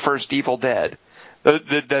scene from the first Evil Dead.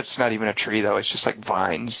 That's not even a tree, though. It's just like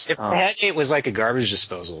vines. If the head it was like a garbage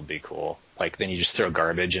disposal, would be cool. Like, then you just throw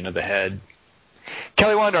garbage into the head.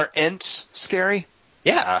 Kelly Wand, are Ents scary?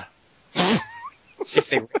 Yeah. If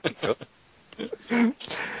they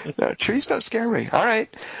No, trees don't scare me. All right.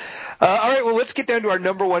 Well, let's get down to our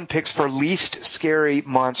number one picks for least scary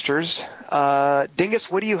monsters. Dingus,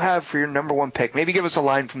 what do you have for your number one pick? Maybe give us a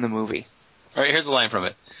line from the movie. All right, here's a line from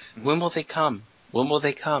it. When will they come? When will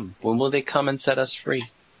they come? When will they come and set us free?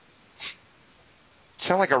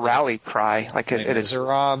 Sound like a rally cry. Like it is.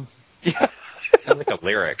 Rob. Yeah. Sounds like a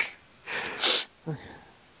lyric.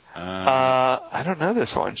 I don't know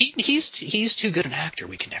this one. He's too good an actor.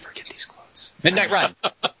 We can never get these quotes. Midnight Run.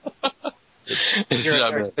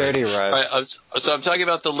 0-30 Run. Right, so I'm talking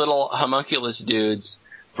about the little homunculus dudes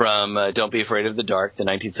from Don't Be Afraid of the Dark, the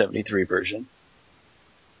 1973 version.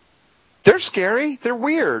 They're scary. They're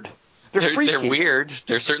weird. They're freaky. They're weird.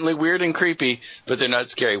 They're certainly weird and creepy, but they're not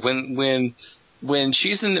scary. When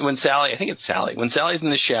Sally, I think it's Sally, when Sally's in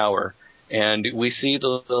the shower and we see the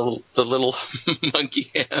little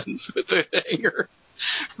monkey hands with the hanger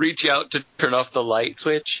reach out to turn off the light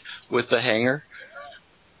switch with the hanger.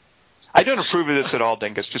 I don't approve of this at all,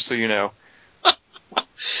 Dingus, just so you know.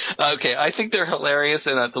 Okay, I think they're hilarious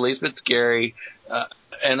and not the least bit scary.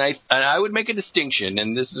 And I would make a distinction,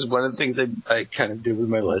 and this is one of the things that I kind of do with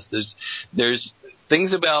my list. There's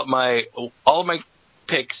things about all of my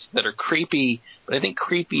picks that are creepy, but I think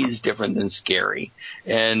creepy is different than scary.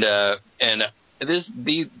 And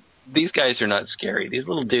these guys are not scary. These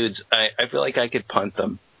little dudes, I feel like I could punt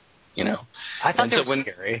them, you know. I thought And they so were when-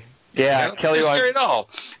 scary. Yeah, They're Kelly, not scary at all.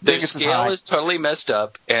 Their Dingus is scale high. is totally messed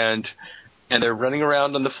up, and they're running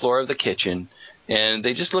around on the floor of the kitchen, and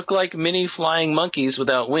they just look like mini flying monkeys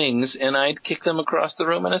without wings, and I'd kick them across the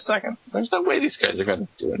room in a second. There's no way these guys are going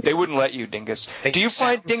to do it. they wouldn't let you, Dingus. They Do you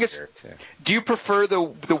find, sound Dingus, scary, too. do you prefer the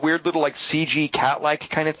weird little like CG cat-like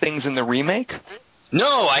kind of things in the remake?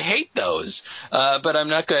 No, I hate those. But I'm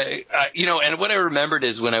not going to, and what I remembered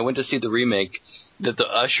is when I went to see the remake, that the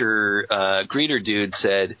Usher greeter dude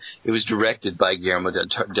said it was directed by Guillermo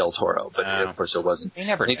del Toro, but of course it wasn't. You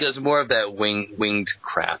never And he know. does more of that winged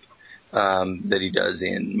crap that he does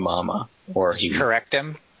in Mama. Or Did you correct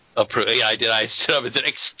him? Yeah, I did. I stood up and said,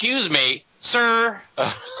 "Excuse me, Sir,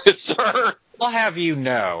 sir. I'll have you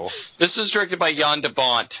know. This is directed by Jan de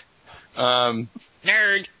Bont."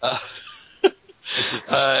 Nerd.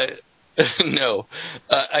 No,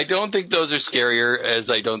 I don't think those are scarier, as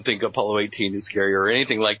I don't think Apollo 18 is scarier or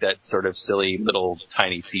anything like that sort of silly little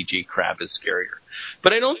tiny CG crap is scarier.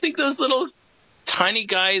 But I don't think those little tiny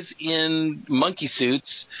guys in monkey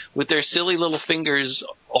suits with their silly little fingers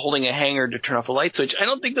holding a hanger to turn off a light switch, I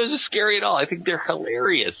don't think those are scary at all. I think they're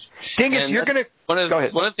hilarious. Dingus, And you're going to... Go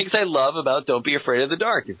ahead. One of the things I love about Don't Be Afraid of the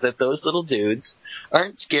Dark is that those little dudes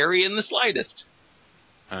aren't scary in the slightest.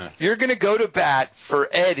 You're going to go to bat for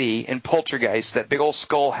Eddie in Poltergeist, that big old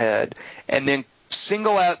skull head, and then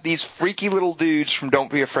single out these freaky little dudes from Don't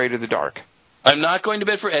Be Afraid of the Dark. I'm not going to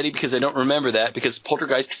bed for Eddie because I don't remember that, because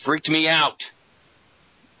Poltergeist freaked me out.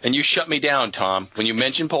 And you shut me down, Tom. When you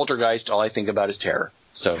mention Poltergeist, all I think about is terror.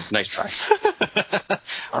 So, nice try.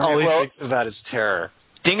 All he well- thinks about is terror.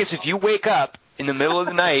 Dingus, if you wake up in the middle of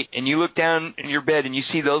the night and you look down in your bed and you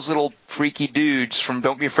see those little freaky dudes from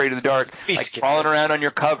Don't Be Afraid of the Dark, Be like scared. crawling around on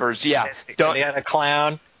your covers, yeah, don't. They had a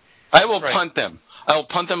clown. I will Right. punt them. I will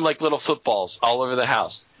punt them like little footballs all over the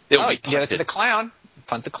house. They will Oh, be you can get it to punted. the clown.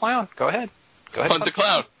 Punt the clown. Go ahead. Go ahead. Punt the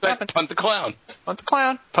clown. Punt the clown. Punt the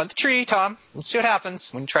clown. Punt the tree, Tom. Let's see what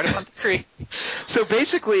happens when you try to punt the tree. So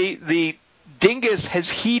basically, the Dingus has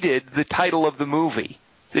heeded the title of the movie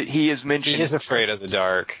that he has mentioned. He is afraid of the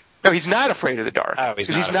dark. No, he's not afraid of the dark. Oh, he's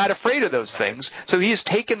Because not. he's not afraid of those things. So he has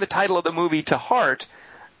taken the title of the movie to heart,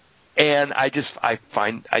 and I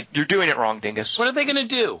find you're doing it wrong, Dingus. What are they going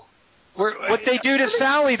to do? What they do to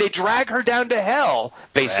Sally, they drag her down to hell,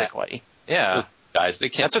 basically. Yeah. Guys, they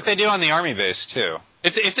can't. That's what they do on the army base, too.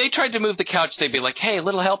 If they tried to move the couch, they'd be like, "Hey, a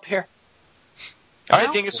little help here." All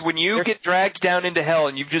right, Dingus, when you There's- get dragged down into hell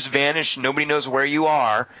and you've just vanished, nobody knows where you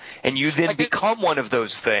are, and you then become one of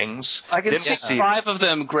those things, I can then we'll see see. 5 of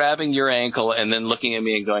them grabbing your ankle and then looking at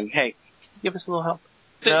me and going, "Hey, can you give us a little help?"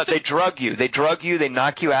 No, they drug you. They drug you. They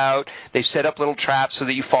knock you out. They set up little traps so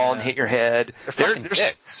that you fall and hit your head. They're fucking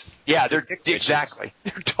dicks. Yeah, they're dick bitches. exactly.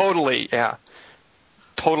 They're totally,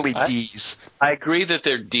 totally D's. I agree that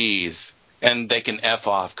they're D's, and they can F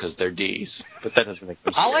off because they're D's, but that doesn't make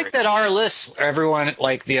them scary. I like that our list, everyone,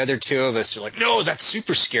 like the other two of us are like, no, that's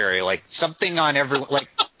super scary. Like something on everyone, like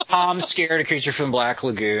Tom's scared of Creature from the Black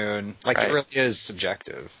Lagoon. Like Right. it really is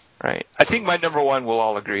subjective. Right. I think my number one we'll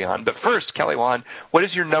all agree on. But first, Kelly Wan, what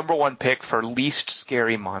is your number one pick for least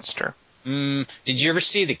scary monster? Did you ever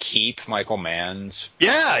see The Keep, Michael Mann's?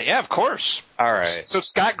 Yeah, of course. All right. So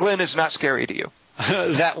Scott Glenn is not scary to you.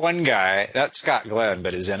 That one guy, that's Scott Glenn,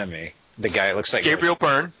 but his enemy. The guy that looks like Gabriel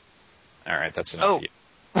Byrne. All right, that's enough. Oh.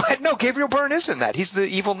 What? No, Gabriel Byrne isn't that. He's the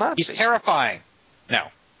evil Nazi. He's terrifying. No.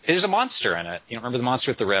 There's a monster in it. You don't remember the monster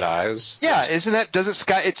with the red eyes? Yeah, isn't that? Doesn't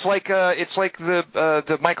Scott? It's like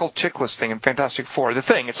the Michael Chiklis thing in Fantastic Four. The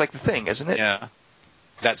Thing. It's like the Thing, isn't it? Yeah.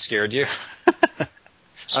 That scared you?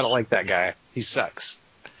 I don't like that guy. He sucks.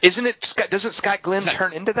 Isn't it? Scott? Doesn't Scott Glenn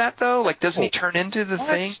That's- turn into that though? Like, doesn't he turn into the What?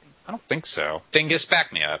 Thing? I don't think so. Dingus,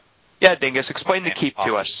 back me up. Yeah, Dingus, explain the Keep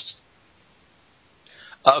to us.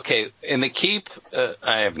 Okay, in The Keep,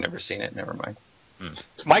 I have never seen it. Never mind.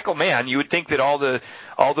 It's Michael Mann. You would think that all the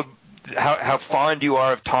how fond you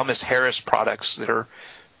are of Thomas Harris products that are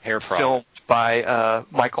Hair filmed by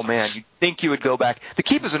Michael Mann. You'd think you would go back. The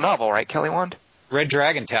Keep is a novel, right, Kelly Wand? Red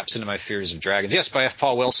Dragon taps into my fears of dragons. Yes, by F.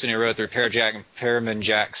 Paul Wilson, who wrote the Repairman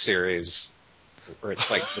Jack series, where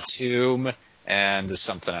it's like The Tomb and the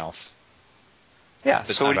something else. Yeah.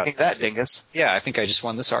 But So what do you not think of about that, Dingus? Yeah, I think I just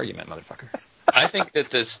won this argument, motherfucker. I think that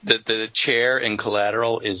the chair in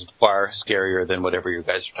Collateral is far scarier than whatever you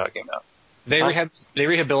guys are talking about. They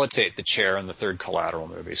rehabilitate the chair in the third Collateral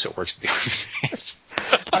movie, so it works at the army base.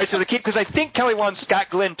 All right, so the keep, because I think Kelly Wand Scott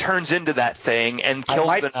Glenn turns into that thing and kills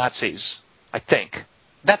the Nazis. I think.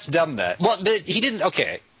 That's dumb. He didn't.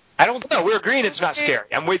 Okay, I don't. No, we're agreeing it's not scary.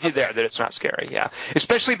 I'm with you there that it's not scary. Yeah,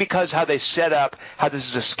 especially because how they set up how this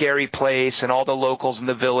is a scary place and all the locals in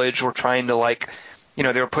the village were trying to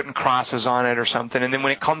they were putting crosses on it or something, and then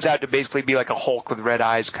when it comes out to basically be like a Hulk with red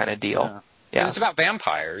eyes kind of deal. Yeah. Because it's about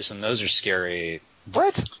vampires, and those are scary.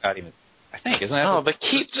 What? I think, isn't that? Oh, but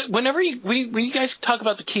Keep. Whenever when you guys talk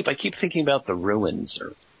about the Keep, I keep thinking about the ruins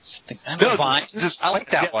or something. Vines. I like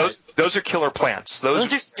that one. Those are killer plants.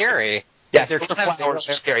 Those are scary. Yeah, they're flowers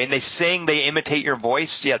are scary, and they imitate your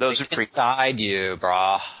voice. Yeah, those are freaky. Inside you,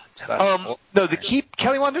 brah. No, the Keep,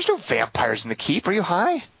 Kelly Wand. There's no vampires in the Keep. Are you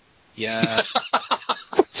high? Yeah.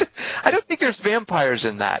 I don't think there's vampires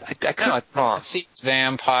in that. I could be wrong. It's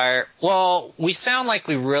vampire. Well, we sound like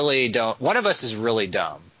we really don't. One of us is really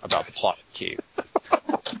dumb about the plot of Keep,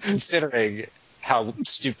 considering how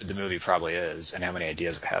stupid the movie probably is and how many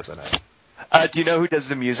ideas it has in it. Do you know who does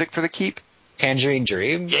the music for the Keep? Tangerine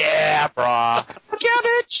Dream? Yeah, brah.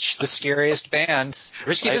 Cabbage! The scariest band.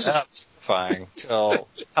 Risky Business was terrifying until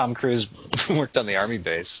Tom Cruise worked on the army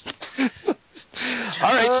base.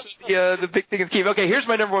 All right, so the big thing of Keep. Okay, here's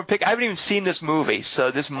my number one pick. I haven't even seen this movie, so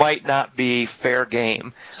this might not be fair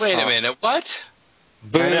game. Wait a minute, what?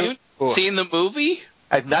 Have you seen the movie?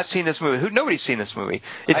 I've not seen this movie. Nobody's seen this movie.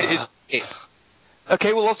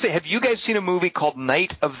 Okay, well, let's see. Have you guys seen a movie called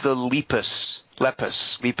Night of the Lepus?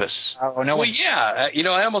 Oh, no. Well, yeah.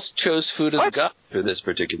 I almost chose Food of the Gods for this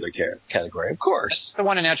particular category, of course. It's the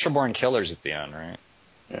one in Natural Born Killers at the end, right?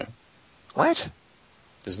 Yeah. What?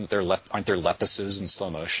 Aren't there lepuses in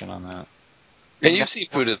slow motion on that? And you've seen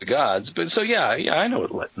Food of the Gods, but so yeah, I know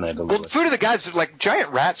what Night of the Lepus. Well, Food of the Gods, like giant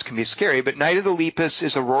rats can be scary, but Night of the Lepus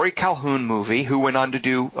is a Rory Calhoun movie, who went on to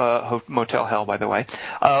do Motel Hell, by the way,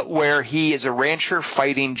 where he is a rancher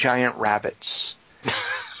fighting giant rabbits.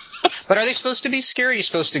 But are they supposed to be scary? You're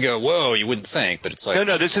supposed to go, whoa, you wouldn't think, but it's like...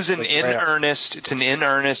 No, this is in earnest. It's an in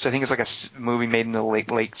earnest. I think it's like a movie made in the late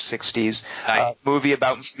 60s. Movie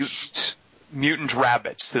about mutant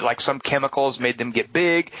rabbits that, like, some chemicals made them get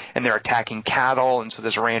big, and they're attacking cattle, and so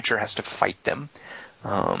this rancher has to fight them.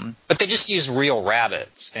 But they just use real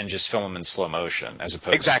rabbits and just film them in slow motion, as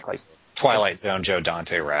opposed to Twilight Zone Joe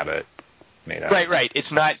Dante rabbit made out. Right.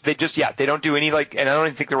 It's not. They don't do any, and I don't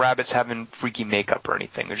even think the rabbits have any freaky makeup or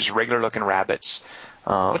anything. They're just regular looking rabbits.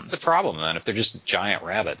 What's the problem then? If they're just giant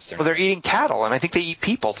rabbits, they're eating cattle, and I think they eat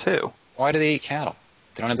people too. Why do they eat cattle?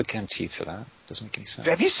 They don't have the kind of teeth for that. Doesn't make any sense.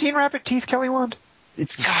 Have you seen rabbit teeth, Kelly Wand?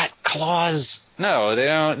 It's got claws. No, they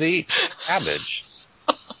don't. They eat cabbage.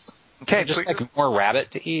 Okay, just like more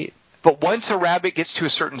rabbit to eat. But once a rabbit gets to a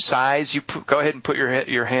certain size, you go ahead and put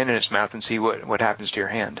your hand in its mouth and see what happens to your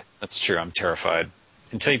hand. That's true. I'm terrified.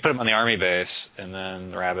 Until you put them on the army base, and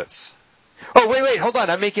then the rabbits. Oh, wait, hold on.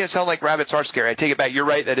 I'm making it sound like rabbits are scary. I take it back. You're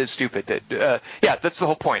right. That is stupid. Yeah, that's the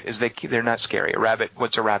whole point, is they're not scary.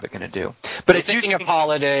 What's a rabbit going to do? But if thinking of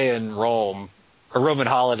Holiday in Rome, or Roman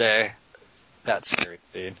Holiday, that scary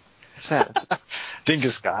scene. What's that?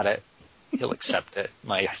 Dingus got it. He'll accept it.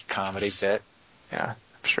 My comedy bit. Yeah,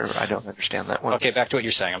 I'm sure. I don't understand that one. Okay, back to what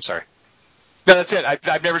you're saying. I'm sorry. No, that's it.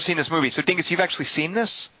 I've never seen this movie. So, Dingus, you've actually seen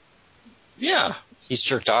this? Yeah. He's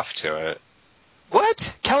jerked off to it.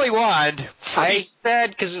 What? Kelly Wand? I said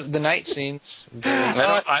because of the night scenes.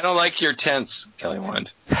 I don't like your tense, Kelly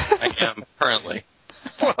Wand. I am currently.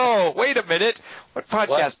 Whoa, wait a minute. What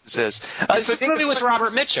podcast is this? This movie was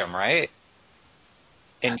Robert Mitchum, right?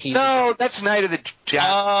 And that's Night of the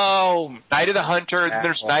Night of the Hunter. Jackal.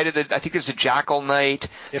 There's Night of the. I think there's a Jackal Night.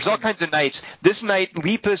 There's all kinds of nights. This night,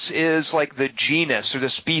 Lepus is like the genus or the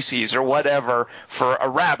species or whatever for a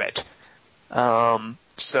rabbit.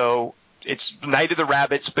 So it's Night of the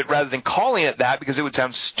Rabbits, but rather than calling it that because it would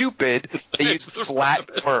sound stupid, they use this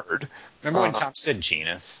Latin word. Remember when Tom said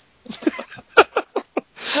genus?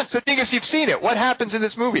 So, Dingus, you've seen it. What happens in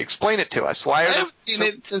this movie? Explain it to us. I haven't seen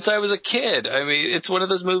it since I was a kid. I mean, it's one of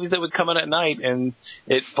those movies that would come on at night, and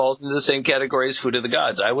it falls into the same category as Food of the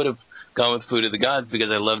Gods. I would have gone with Food of the Gods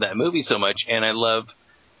because I love that movie so much, and I love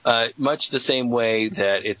much the same way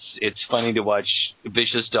that it's funny to watch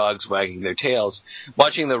vicious dogs wagging their tails.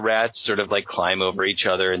 Watching the rats sort of like climb over each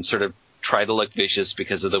other and sort of try to look vicious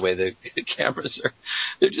because of the way the cameras are.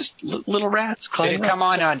 They're just little rats climbing. Did it come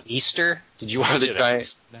on Easter? Did you watch it?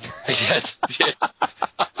 Yes.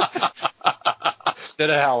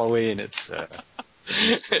 Instead of Halloween, it's the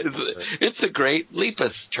great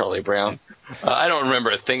Lepus, Charlie Brown. I don't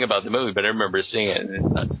remember a thing about the movie, but I remember seeing it, and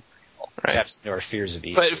it's nuts. Perhaps there are fears of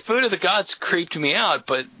Easter. But Food of the Gods creeped me out.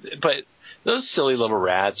 But those silly little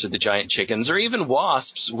rats or the giant chickens or even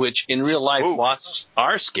wasps, which in real life wasps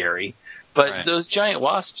are scary. But those giant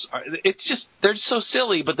wasps they're so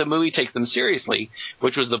silly, but the movie takes them seriously,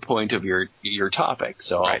 which was the point of your topic.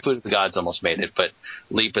 So Food of the Gods almost made it, but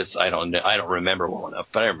Lepus, I don't remember well enough,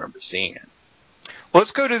 but I remember seeing it. Well,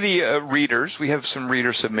 let's go to the readers. We have some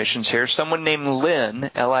reader submissions here. Someone named Lynn,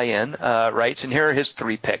 Lin, writes, and here are his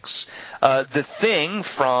 3 picks. The Thing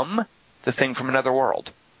from Another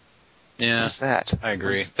World. Yeah. What's that? I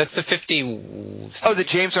agree. That's the 50... Oh, the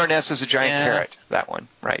James Arness is a giant carrot. That one,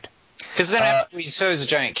 right. Because then after we saw he's a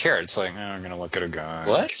giant carrot, it's like, I'm going to look at a guy in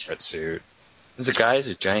a carrot suit. The guy is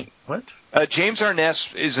a giant... What? James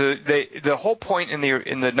Arness is the whole point in the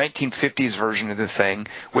 1950s version of The Thing,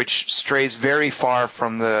 which strays very far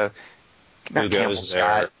from the... Not Campbell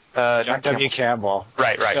Scott. John W. Campbell.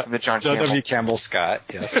 Right, from the John W. Campbell Scott,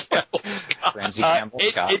 yes. Ramsey Campbell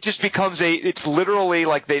Scott. It just becomes it's literally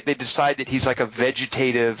like they decide that he's like a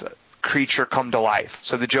vegetative creature come to life.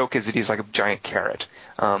 So the joke is that he's like a giant carrot.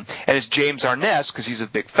 And it's James Arness, because he's a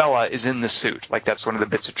big fella, is in the suit. Like that's one of the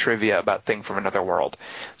bits of trivia about Thing from Another World.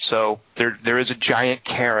 So there is a giant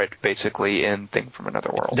carrot basically in Thing from Another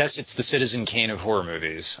World. It's the Citizen Kane of horror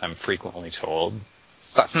movies, I'm frequently told.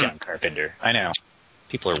 Fuck John Carpenter. I know.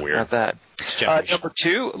 People are weird. Not that. Number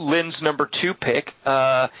 2, Lynn's number 2 pick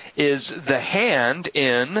is The Hand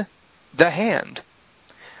in The Hand.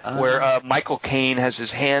 Where Michael Caine has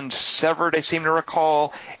his hand severed, I seem to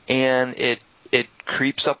recall, and it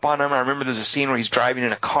creeps up on him. I remember there's a scene where he's driving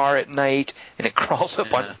in a car at night, and it crawls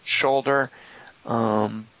up on his shoulder. I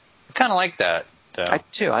kind of like that, though. I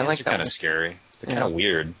do. I like that. They're kind of scary. They're kind of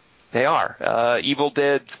weird. They are. Evil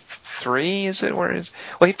Dead 3, is it? Where is?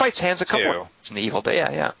 Well, he fights hands a couple of times in the Evil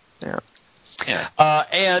Dead. Yeah.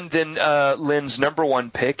 And then Lynn's number 1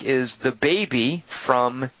 pick is the baby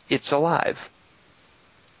from It's Alive.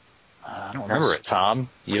 I don't remember it, Tom.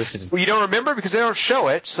 You don't remember because they don't show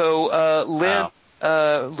it, so Lynn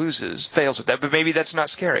fails at that, but maybe that's not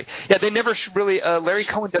scary. Yeah, they never really, Larry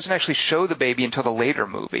Cohen doesn't actually show the baby until the later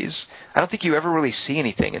movies. I don't think you ever really see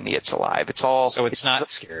anything in the It's Alive. So it's not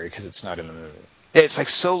scary because it's not in the movie. It's like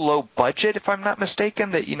so low budget, if I'm not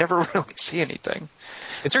mistaken, that you never really see anything.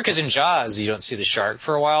 It's weird because in Jaws you don't see the shark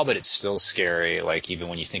for a while, but it's still scary, like even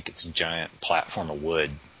when you think it's a giant platform of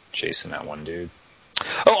wood chasing that one dude.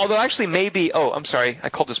 Oh, although actually maybe... Oh, I'm sorry. I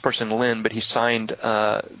called this person Lynn, but he signed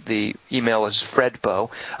the email as Fred Bow.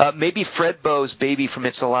 Maybe Fred Bow's baby from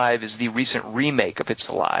It's Alive is the recent remake of It's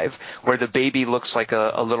Alive, where the baby looks like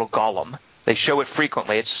a little golem. They show it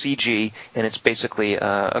frequently. It's CG, and it's basically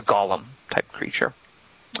a golem-type creature.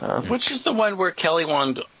 Which is the one where Kelly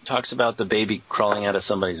Wand talks about the baby crawling out of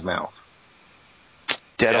somebody's mouth?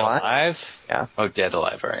 Dead Alive? Yeah. Oh, Dead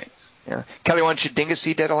Alive, right. Yeah. Kelly Wand, should Dingus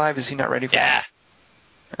see Dead Alive? Is he not ready for that?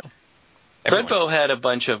 Fredbo had a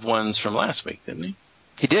bunch of ones from last week, didn't he?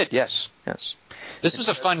 He did, yes. This was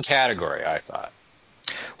a fun category, I thought.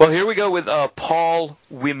 Well, here we go with Paul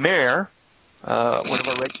Wimer, one of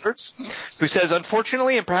our regulars, who says,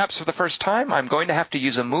 unfortunately, and perhaps for the first time, I'm going to have to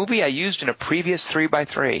use a movie I used in a previous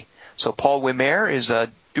 3x3. So Paul Wimer is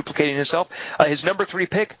duplicating himself. His number 3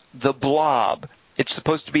 pick, The Blob. It's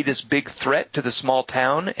supposed to be this big threat to the small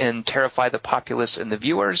town and terrify the populace and the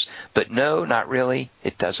viewers, but no, not really.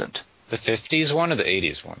 It doesn't. The 50s one or the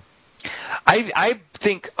 80s one? I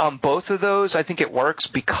think on both of those, I think it works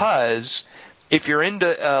because if you're into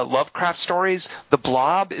Lovecraft stories, the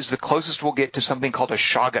Blob is the closest we'll get to something called a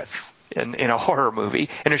Shoggoth in a horror movie.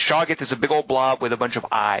 And a Shoggoth is a big old blob with a bunch of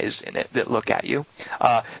eyes in it that look at you.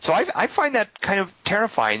 So I find that kind of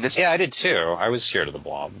terrifying. Yeah, I did too. I was scared of the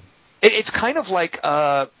Blob. It's kind of like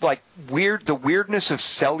the weirdness of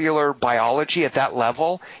cellular biology at that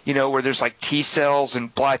level, where there's like T cells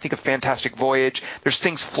and blah. I think of Fantastic Voyage. There's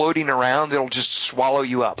things floating around that'll just swallow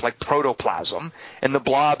you up, like protoplasm, and the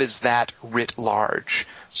Blob is that writ large.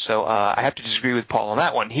 So I have to disagree with Paul on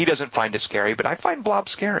that one. He doesn't find it scary, but I find Blob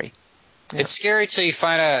scary. Yeah. It's scary till you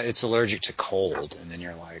find out it's allergic to cold, and then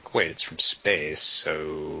you're like, wait, it's from space,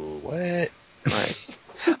 so what? Right.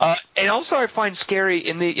 And also I find scary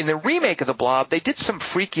in the remake of The Blob, they did some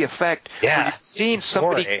freaky effect where you're seeing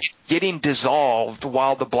somebody getting dissolved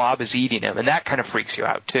while the Blob is eating him, and that kind of freaks you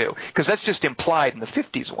out too, because that's just implied in the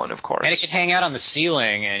 50s one, of course. And it can hang out on the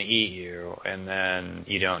ceiling and eat you, and then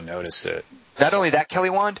you don't notice it. Not only that,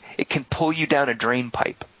 Kelly Wand, it can pull you down a drain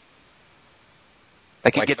pipe.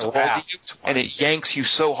 Like it gets hold of you, and it yanks you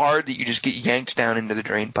so hard that you just get yanked down into the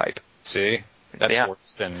drain pipe. See? That's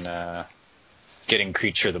worse than... getting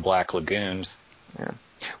Creature of the Black Lagoon. Yeah.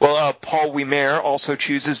 Well, Paul Wimer also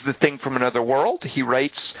chooses The Thing from Another World. He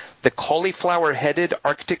writes, the cauliflower-headed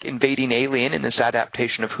Arctic invading alien in this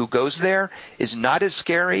adaptation of Who Goes There is not as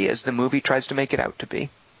scary as the movie tries to make it out to be.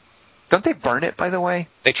 Don't they burn it, by the way?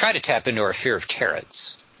 They try to tap into our fear of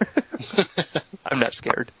carrots. I'm not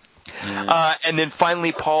scared. And then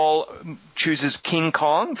finally, Paul chooses King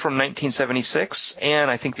Kong from 1976,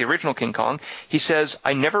 and I think the original King Kong. He says,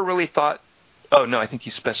 I never really thought... Oh, no, I think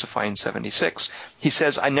he's specifying 76. He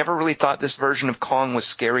says, I never really thought this version of Kong was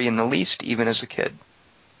scary in the least, even as a kid.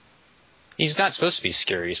 He's not supposed to be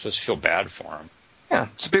scary. You're supposed to feel bad for him. Yeah,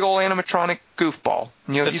 it's a big old animatronic goofball.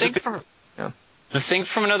 You know, The Thing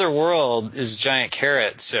from Another World is a giant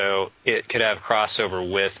carrot, so it could have crossover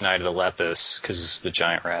with Night of the Lepus, because the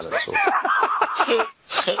giant rabbits will...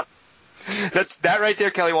 That right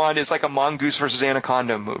there, Kelly Wand, is like a Mongoose versus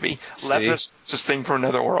Anaconda movie. Lepus versus Thing from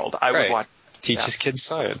Another World. I would watch. Teaches kids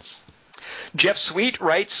science. Jeff Sweet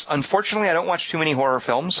writes, unfortunately, I don't watch too many horror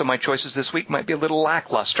films, so my choices this week might be a little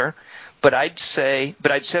lackluster. But I'd said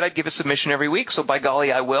I'd give a submission every week, so by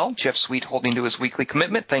golly, I will. Jeff Sweet holding to his weekly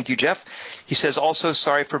commitment. Thank you, Jeff. He says, also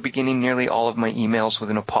sorry for beginning nearly all of my emails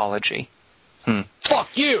with an apology.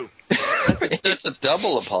 Fuck you! That's a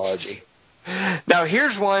double apology. Now,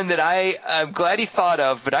 here's one that I'm glad he thought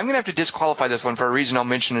of, but I'm going to have to disqualify this one for a reason I'll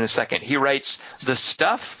mention in a second. He writes, the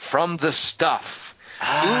stuff from the stuff.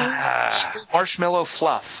 Marshmallow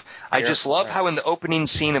fluff. I just love how in the opening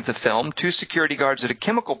scene of the film, 2 security guards at a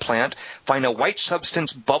chemical plant find a white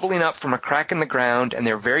substance bubbling up from a crack in the ground, and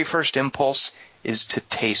their very first impulse is to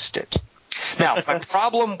taste it. Now, my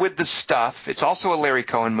problem with the stuff, it's also a Larry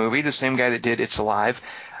Cohen movie, the same guy that did It's Alive.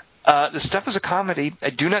 The stuff is a comedy.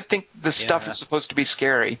 I do not think the stuff is supposed to be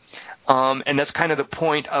scary. And that's kind of the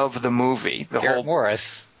point of the movie.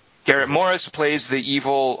 Garrett Morris plays the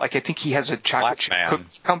evil, I think he has a chocolate chip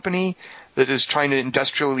cookie company that is trying to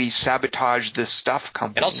industrially sabotage this stuff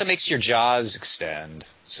company. It also makes your jaws extend,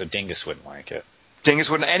 so Dingus wouldn't like it. Dingus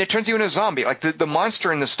wouldn't, and it turns you into a zombie. Like the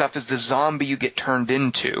monster in the stuff is the zombie you get turned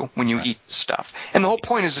into when you eat the stuff. And the whole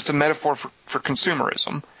point is it's a metaphor for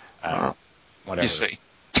consumerism. Whatever. You see.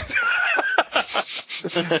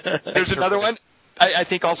 There's another one. I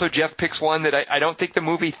think also Jeff picks one that I don't think the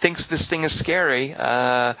movie thinks this thing is scary.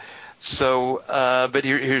 But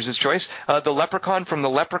here's his choice. The Leprechaun from The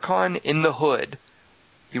Leprechaun in the Hood.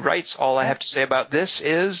 He writes, all I have to say about this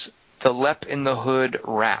is the Lep in the Hood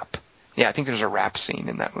rap. Yeah, I think there's a rap scene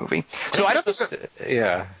in that movie. So I don't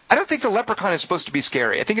think the Leprechaun is supposed to be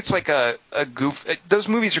scary. I think it's like a goof. Those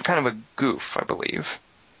movies are kind of a goof, I believe.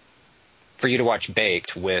 For you to watch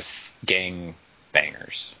Baked with gang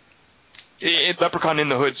bangers. Leprechaun in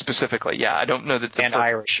the Hood specifically, yeah. I don't know that and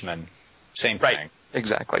Irishman, same thing. Right,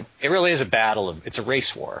 exactly. It really is a battle it's a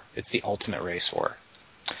race war. It's the ultimate race war.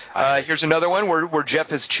 Here's another one where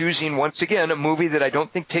Jeff is choosing, once again, a movie that I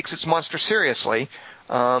don't think takes its monster seriously.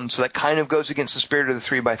 So that kind of goes against the spirit of the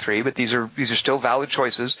 3x3, but these are still valid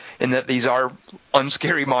choices in that these are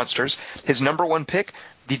unscary monsters. His number one pick,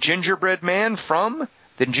 The Gingerbread Man from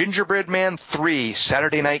The Gingerbread Man 3,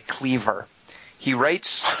 Saturday Night Cleaver. He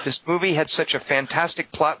writes, this movie had such a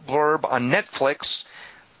fantastic plot blurb on Netflix.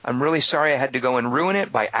 I'm really sorry I had to go and ruin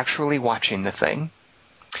it by actually watching the thing.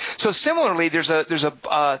 So similarly, there's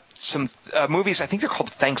some movies, I think they're called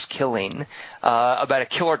Thanksgiving, about a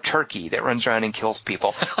killer turkey that runs around and kills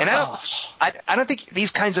people. And I don't think these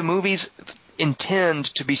kinds of movies intend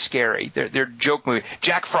to be scary. They're joke movies.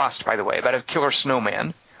 Jack Frost, by the way, about a killer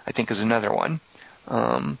snowman, I think is another one.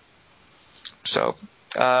 But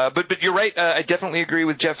you're right. I definitely agree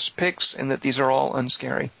with Jeff's picks in that these are all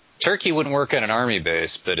unscary. Turkey wouldn't work on an army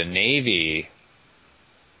base, but a Navy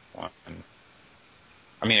one.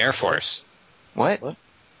 Air Force. What?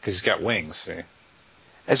 Because he's got wings, see?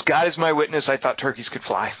 As God is my witness, I thought turkeys could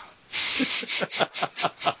fly.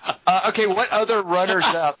 Okay, what other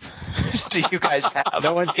runners-up do you guys have?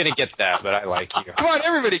 No one's going to get that, but I like you. Come on,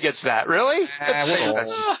 everybody gets that. Really? That's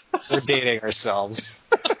famous. We're dating ourselves.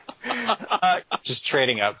 Just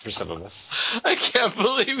trading up for some of us. I can't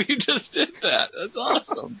believe you just did that. That's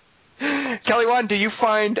awesome. Kelly Wand, do you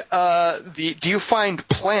find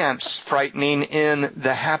plants frightening in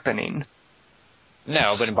The Happening?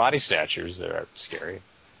 No, but in Body Snatchers they're scary.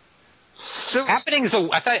 So Happening's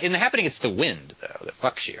I thought in The Happening it's the wind though that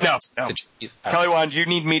fucks you. No. Kelly Wand, you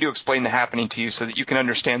need me to explain The Happening to you so that you can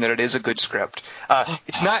understand that it is a good script.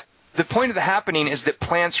 It's not. The point of The Happening is that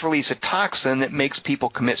plants release a toxin that makes people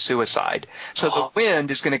commit suicide. So the wind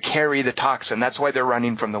is going to carry the toxin. That's why they're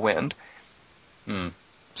running from the wind.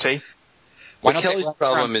 See? Well, Kelly's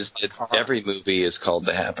problem is that every movie is called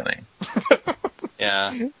The Happening.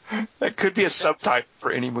 Yeah. That could be a subtitle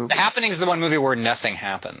for any movie. The Happening's the one movie where nothing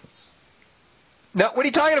happens. No, what are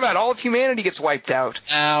you talking about? All of humanity gets wiped out.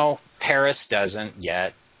 No, Paris doesn't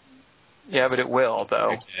yet. Yeah, but it will,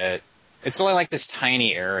 though. It's only like this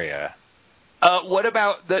tiny area. What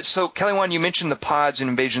about so Kelly Wand, you mentioned the pods in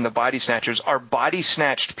Invasion of the Body Snatchers. Are body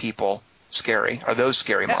snatched people scary? Are those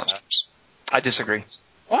scary monsters? I disagree.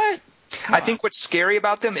 What? I think what's scary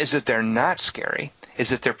about them is that they're not scary. Is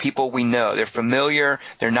that they're people we know. They're familiar.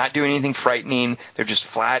 They're not doing anything frightening. They're just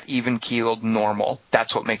flat, even-keeled, normal.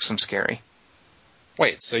 That's what makes them scary.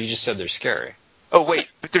 Wait, so you just said they're scary? Oh, wait,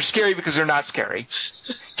 but they're scary because they're not scary.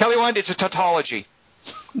 Kelly Wand, it's a tautology.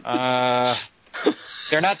 They're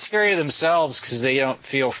not scary themselves because they don't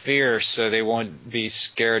feel fear, so they won't be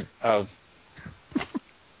scared of.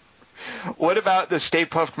 What about the Stay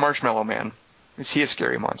Puft Marshmallow Man? Is he a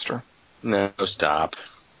scary monster? No, stop.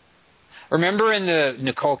 Remember in the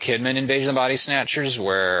Nicole Kidman Invasion of the Body Snatchers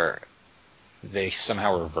where they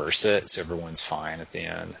somehow reverse it so everyone's fine at the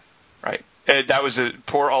end? Right. That was a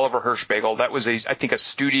poor Oliver Hirschbagel. That was I think a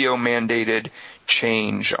studio mandated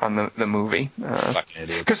change on the movie. Fucking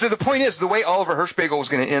idiot. Because the point is, the way Oliver Hirschbagel was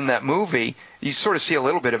going to end that movie, you sort of see a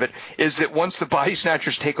little bit of it, is that once the body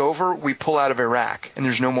snatchers take over, we pull out of Iraq and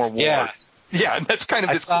there's no more war. Yeah, and that's kind of.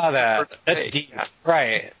 I saw that. That's deep. Yeah.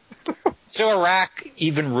 Right. So Iraq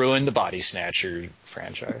even ruined the Body Snatcher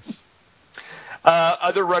franchise.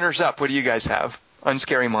 Other runners-up, what do you guys have on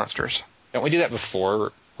scary monsters? Don't we do that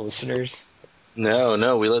before listeners?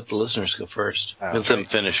 No, we let the listeners go first. Let them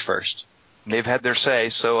finish first. They've had their say,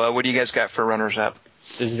 so what do you guys got for runners-up?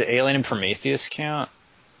 Does the Alien and Prometheus count?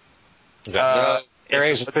 Is that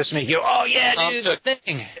areas with this make you, oh yeah, dude, the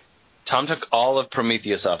thing. Tom took all of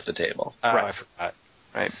Prometheus off the table. Oh, Right. I forgot.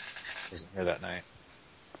 Right. I wasn't here that night.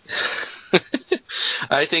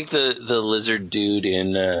 I think the lizard dude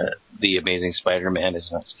in The Amazing Spider-Man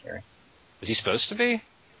is not scary. Is he supposed to be?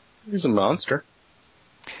 He's a monster.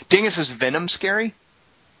 Dingus, is Venom scary?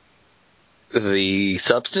 The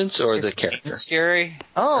substance or the character? Scary?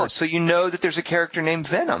 Oh, so you know that there's a character named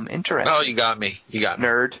Venom. Interesting. Oh, you got me.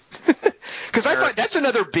 Nerd. Because I thought that's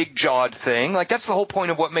another big jawed thing. Like, that's the whole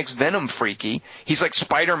point of what makes Venom freaky. He's like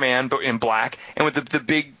Spider-Man, but in black, and with the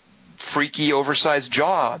big, freaky, oversized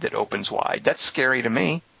jaw that opens wide. That's scary to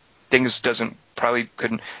me. Dingus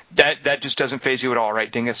couldn't. That just doesn't faze you at all,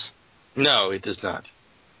 right, Dingus? No, it does not.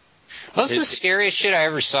 Most of the scariest shit I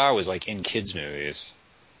ever saw was like in kids' movies.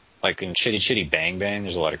 Like in Chitty Chitty Bang Bang,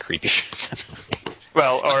 there's a lot of creepy shit.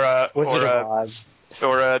 Well, Wizard of Oz.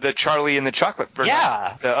 Or the Charlie and the Chocolate.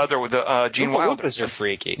 Yeah. The other with the Gene Wilder. Oompa Loompas are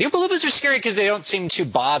freaky. The Oompa Loompas are scary because they don't seem too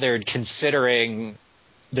bothered considering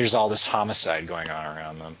there's all this homicide going on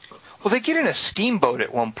around them. Well, they get in a steamboat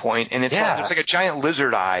at one point, and it's like a giant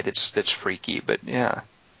lizard eye that's freaky. But yeah,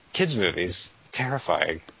 kids' movies,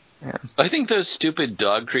 terrifying. Yeah. I think those stupid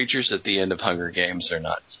dog creatures at the end of Hunger Games are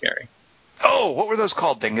not scary. Oh, what were those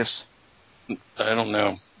called, Dingus? I don't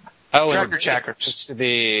know. Oh, Cracker Jackers. It's supposed to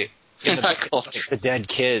be the dead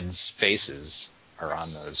kids' faces are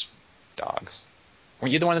on those dogs. Were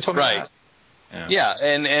you the one that told me that? Yeah,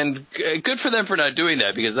 and good for them for not doing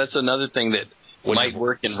that, because that's another thing that might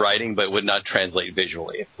work in writing but would not translate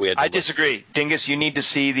visually. I disagree. Dingus, you need to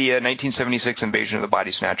see the 1976 Invasion of the Body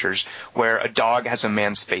Snatchers, where a dog has a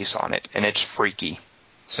man's face on it, and it's freaky.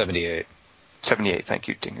 78. 78, thank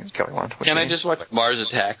you, Dingus. Kelly Wand. Can I just watch Mars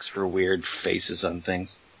Attacks for weird faces on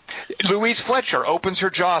things? Louise Fletcher opens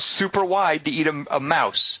her jaw super wide to eat a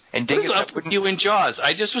mouse. And Dingus, what is up with you in Jaws?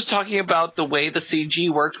 I just was talking about the way the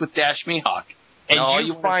CG worked with Dash Mihawk. And all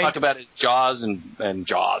you want to talk about is Jaws and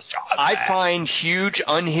Jaws. I find huge,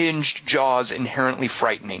 unhinged Jaws inherently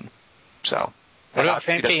frightening. So. What about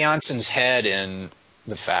Famke Janssen's head in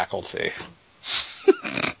The Faculty?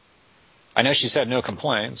 I know she's had no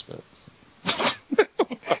complaints, but...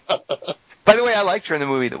 By the way, I liked her in the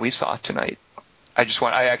movie that we saw tonight. We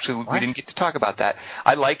didn't get to talk about that.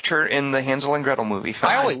 I liked her in the Hansel and Gretel movie.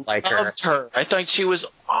 I always liked her. I thought she was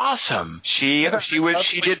awesome. She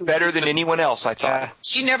did better than anyone else, I thought.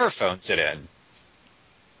 She never phones it in.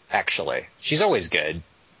 Actually, she's always good.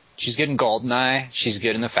 She's good in Goldeneye. She's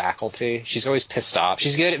good in The Faculty. She's always pissed off.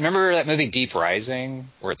 She's good. Remember that movie Deep Rising,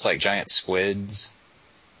 where it's like giant squids?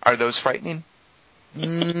 Are those frightening?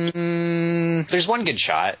 There's one good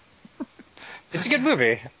shot. It's a good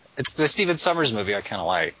movie. It's the Stephen Sommers movie I kind of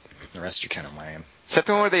like. The rest are kind of lame. Is that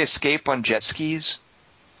the one where they escape on jet skis?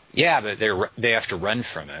 Yeah, but they have to run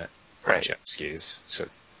from it on right. jet skis. So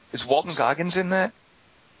is Walton Goggins in that?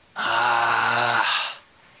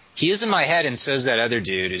 He is in my head, and so is that other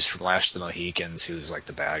dude who's from Last of the Mohicans, who's like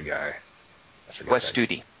the bad guy. Wes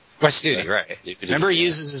Studi. Wes Studi, right. Remember he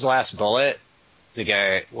uses his last bullet The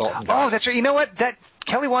guy, Walton Oh, Goggins. that's right. You know what? That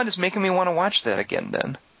Kelly Wand is making me want to watch that again.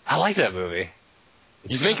 Then I like that movie.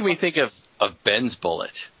 It's making me think of Ben's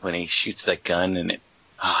bullet when he shoots that gun, and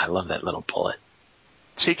I love that little bullet.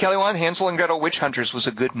 see, Kelly Wand, Hansel and Gretel Witch Hunters was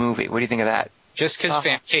a good movie. What do you think of that? Just because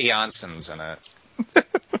Famke Janssen's in it.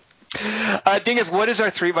 Dingus, what is our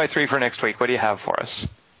 3x3 for next week? What do you have for us?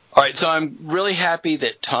 All right, so I'm really happy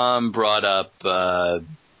that Tom brought up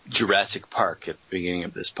Jurassic Park at the beginning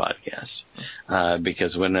of this podcast,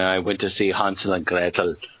 because when I went to see Hansel and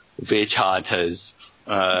Gretel Witch Hunters,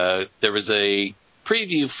 there was a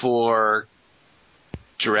preview for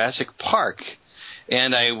Jurassic Park,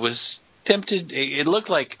 and I was tempted. It looked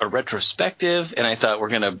like a retrospective, and I thought we're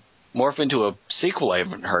going to morph into a sequel I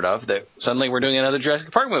haven't heard of, that suddenly we're doing another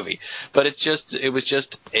Jurassic Park movie. But it was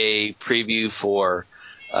just a preview for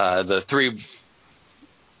the three.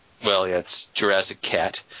 Well, yeah, it's Jurassic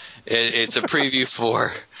Cat. It's a preview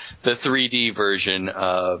for the 3D version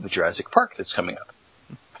of Jurassic Park that's coming up.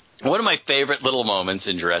 One of my favorite little moments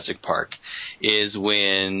in Jurassic Park is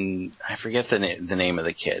when I forget the name of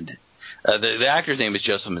the kid. The actor's name is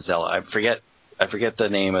Joseph Mazzello. I forget the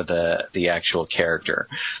name of the actual character.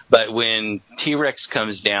 But when T-Rex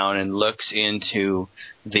comes down and looks into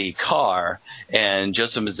the car, and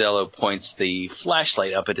Joseph Mazzello points the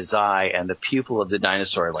flashlight up at his eye, and the pupil of the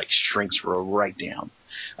dinosaur shrinks right down.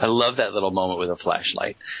 I love that little moment with a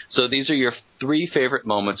flashlight. So these are your 3 favorite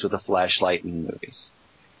moments with a flashlight in movies.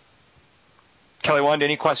 Kelly Wand,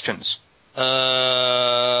 any questions?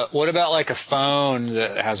 What about a phone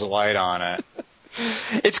that has a light on it?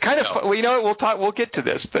 It's kind of fun. Well, you know what? We'll get to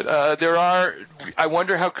this, but I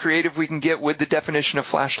wonder how creative we can get with the definition of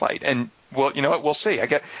flashlight. And, well, you know what? We'll see.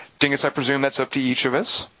 Dingus, I presume that's up to each of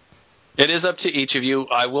us? It is up to each of you.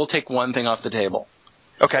 I will take one thing off the table.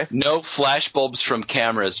 Okay. No flash bulbs from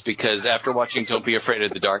cameras, because after watching Don't Be Afraid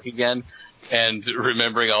of the Dark again, and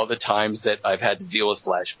remembering all the times that I've had to deal with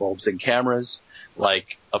flash bulbs and cameras,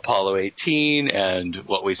 like Apollo 18 and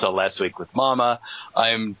what we saw last week with Mama,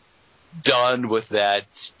 I'm done with that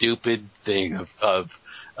stupid thing of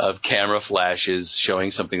camera flashes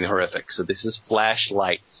showing something horrific. So this is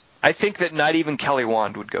flashlights. I think that not even Kelly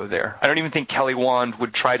Wand would go there. I don't even think Kelly Wand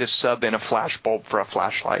would try to sub in a flash bulb for a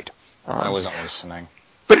flashlight. I wasn't listening.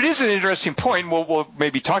 But it is an interesting point. We'll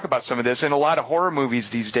maybe talk about some of this. In a lot of horror movies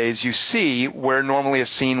these days, you see where normally a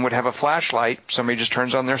scene would have a flashlight, somebody just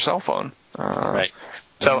turns on their cell phone. Right.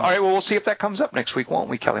 So, all right, well, we'll see if that comes up next week, won't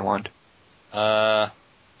we, Kelly Wand?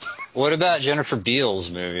 What about Jennifer Beals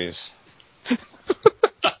movies?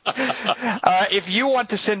 If you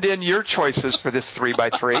want to send in your choices for this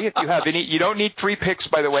 3x3, if you have any, you don't need 3 picks,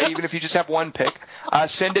 by the way, even if you just have 1 pick,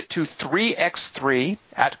 send it to 3x3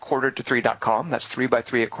 at quarterto3.com. That's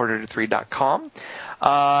 3x3 at quarterto3.com.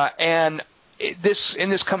 And in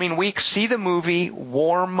this coming week, see the movie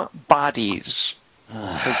Warm Bodies.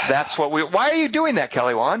 Because that's what why are you doing that,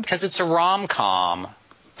 Kelly Wand? Because it's a rom-com.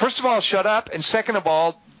 First of all, shut up. And second of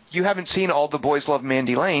all, you haven't seen All the Boys Love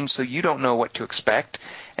Mandy Lane, so you don't know what to expect.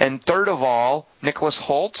 And third of all, Nicholas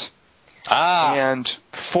Hoult. And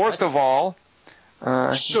fourth of all,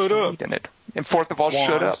 Shut up. In it. And fourth of all, Wand.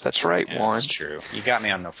 Shut Up. That's right, Yeah, Wand. that's true. You got me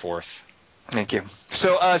on the fourth. Thank you.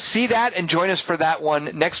 So see that and join us for that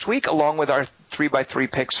one next week, along with our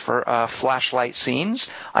 3x3 picks for flashlight scenes.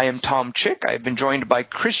 I am Tom Chick. I've been joined by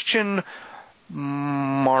Christian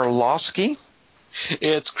Marlowski.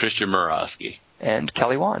 It's Christian Murawski. And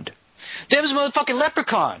Kelly Wand. Damn, motherfucking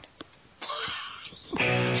leprechaun!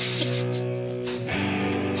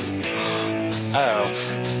 Oh,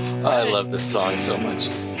 I love this song so much.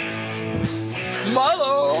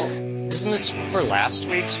 Milo! Isn't this for last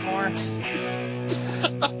week's more?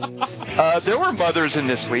 There were mothers in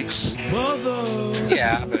this week's.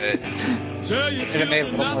 Yeah, but it have made a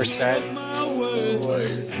little more sense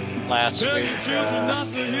last week.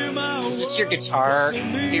 Is this your Guitar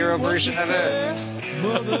Hero version of it?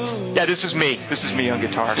 Yeah, this is me. This is me on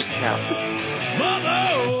guitar. Yeah.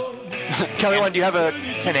 Kelly Wand, do you have an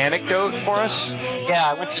anecdote for us? Yeah,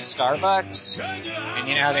 I went to Starbucks, and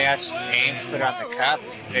you know how they ask your name, put it on the cup.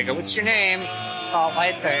 They go, "What's your name?" "Paul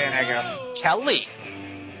Latte," and I go, "Kelly."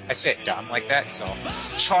 I say it dumb like that, so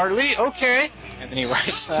Charlie, okay. And then he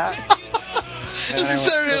writes that. It's a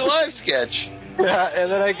Saturday Night Live sketch. Yeah,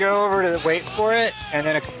 and then I go over to wait for it, and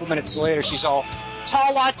then a couple minutes later, she's all,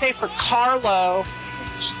 "Tall latte for Carlo."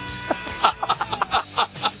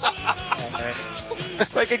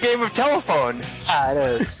 It's like a game of telephone. Yeah, it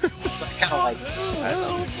is. So I kind of liked it. I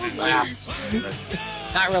laughed.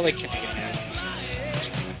 Not really Canadian.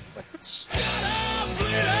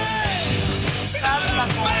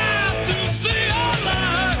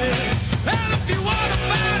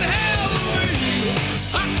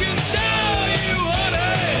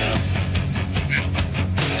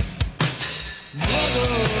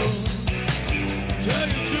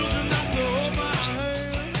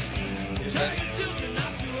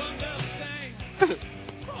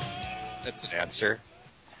 That's an answer.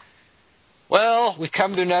 Well, we've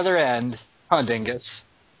come to another end. Huh, Dingus?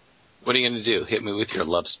 What are you going to do? Hit me with your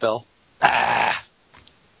love spell? Ah!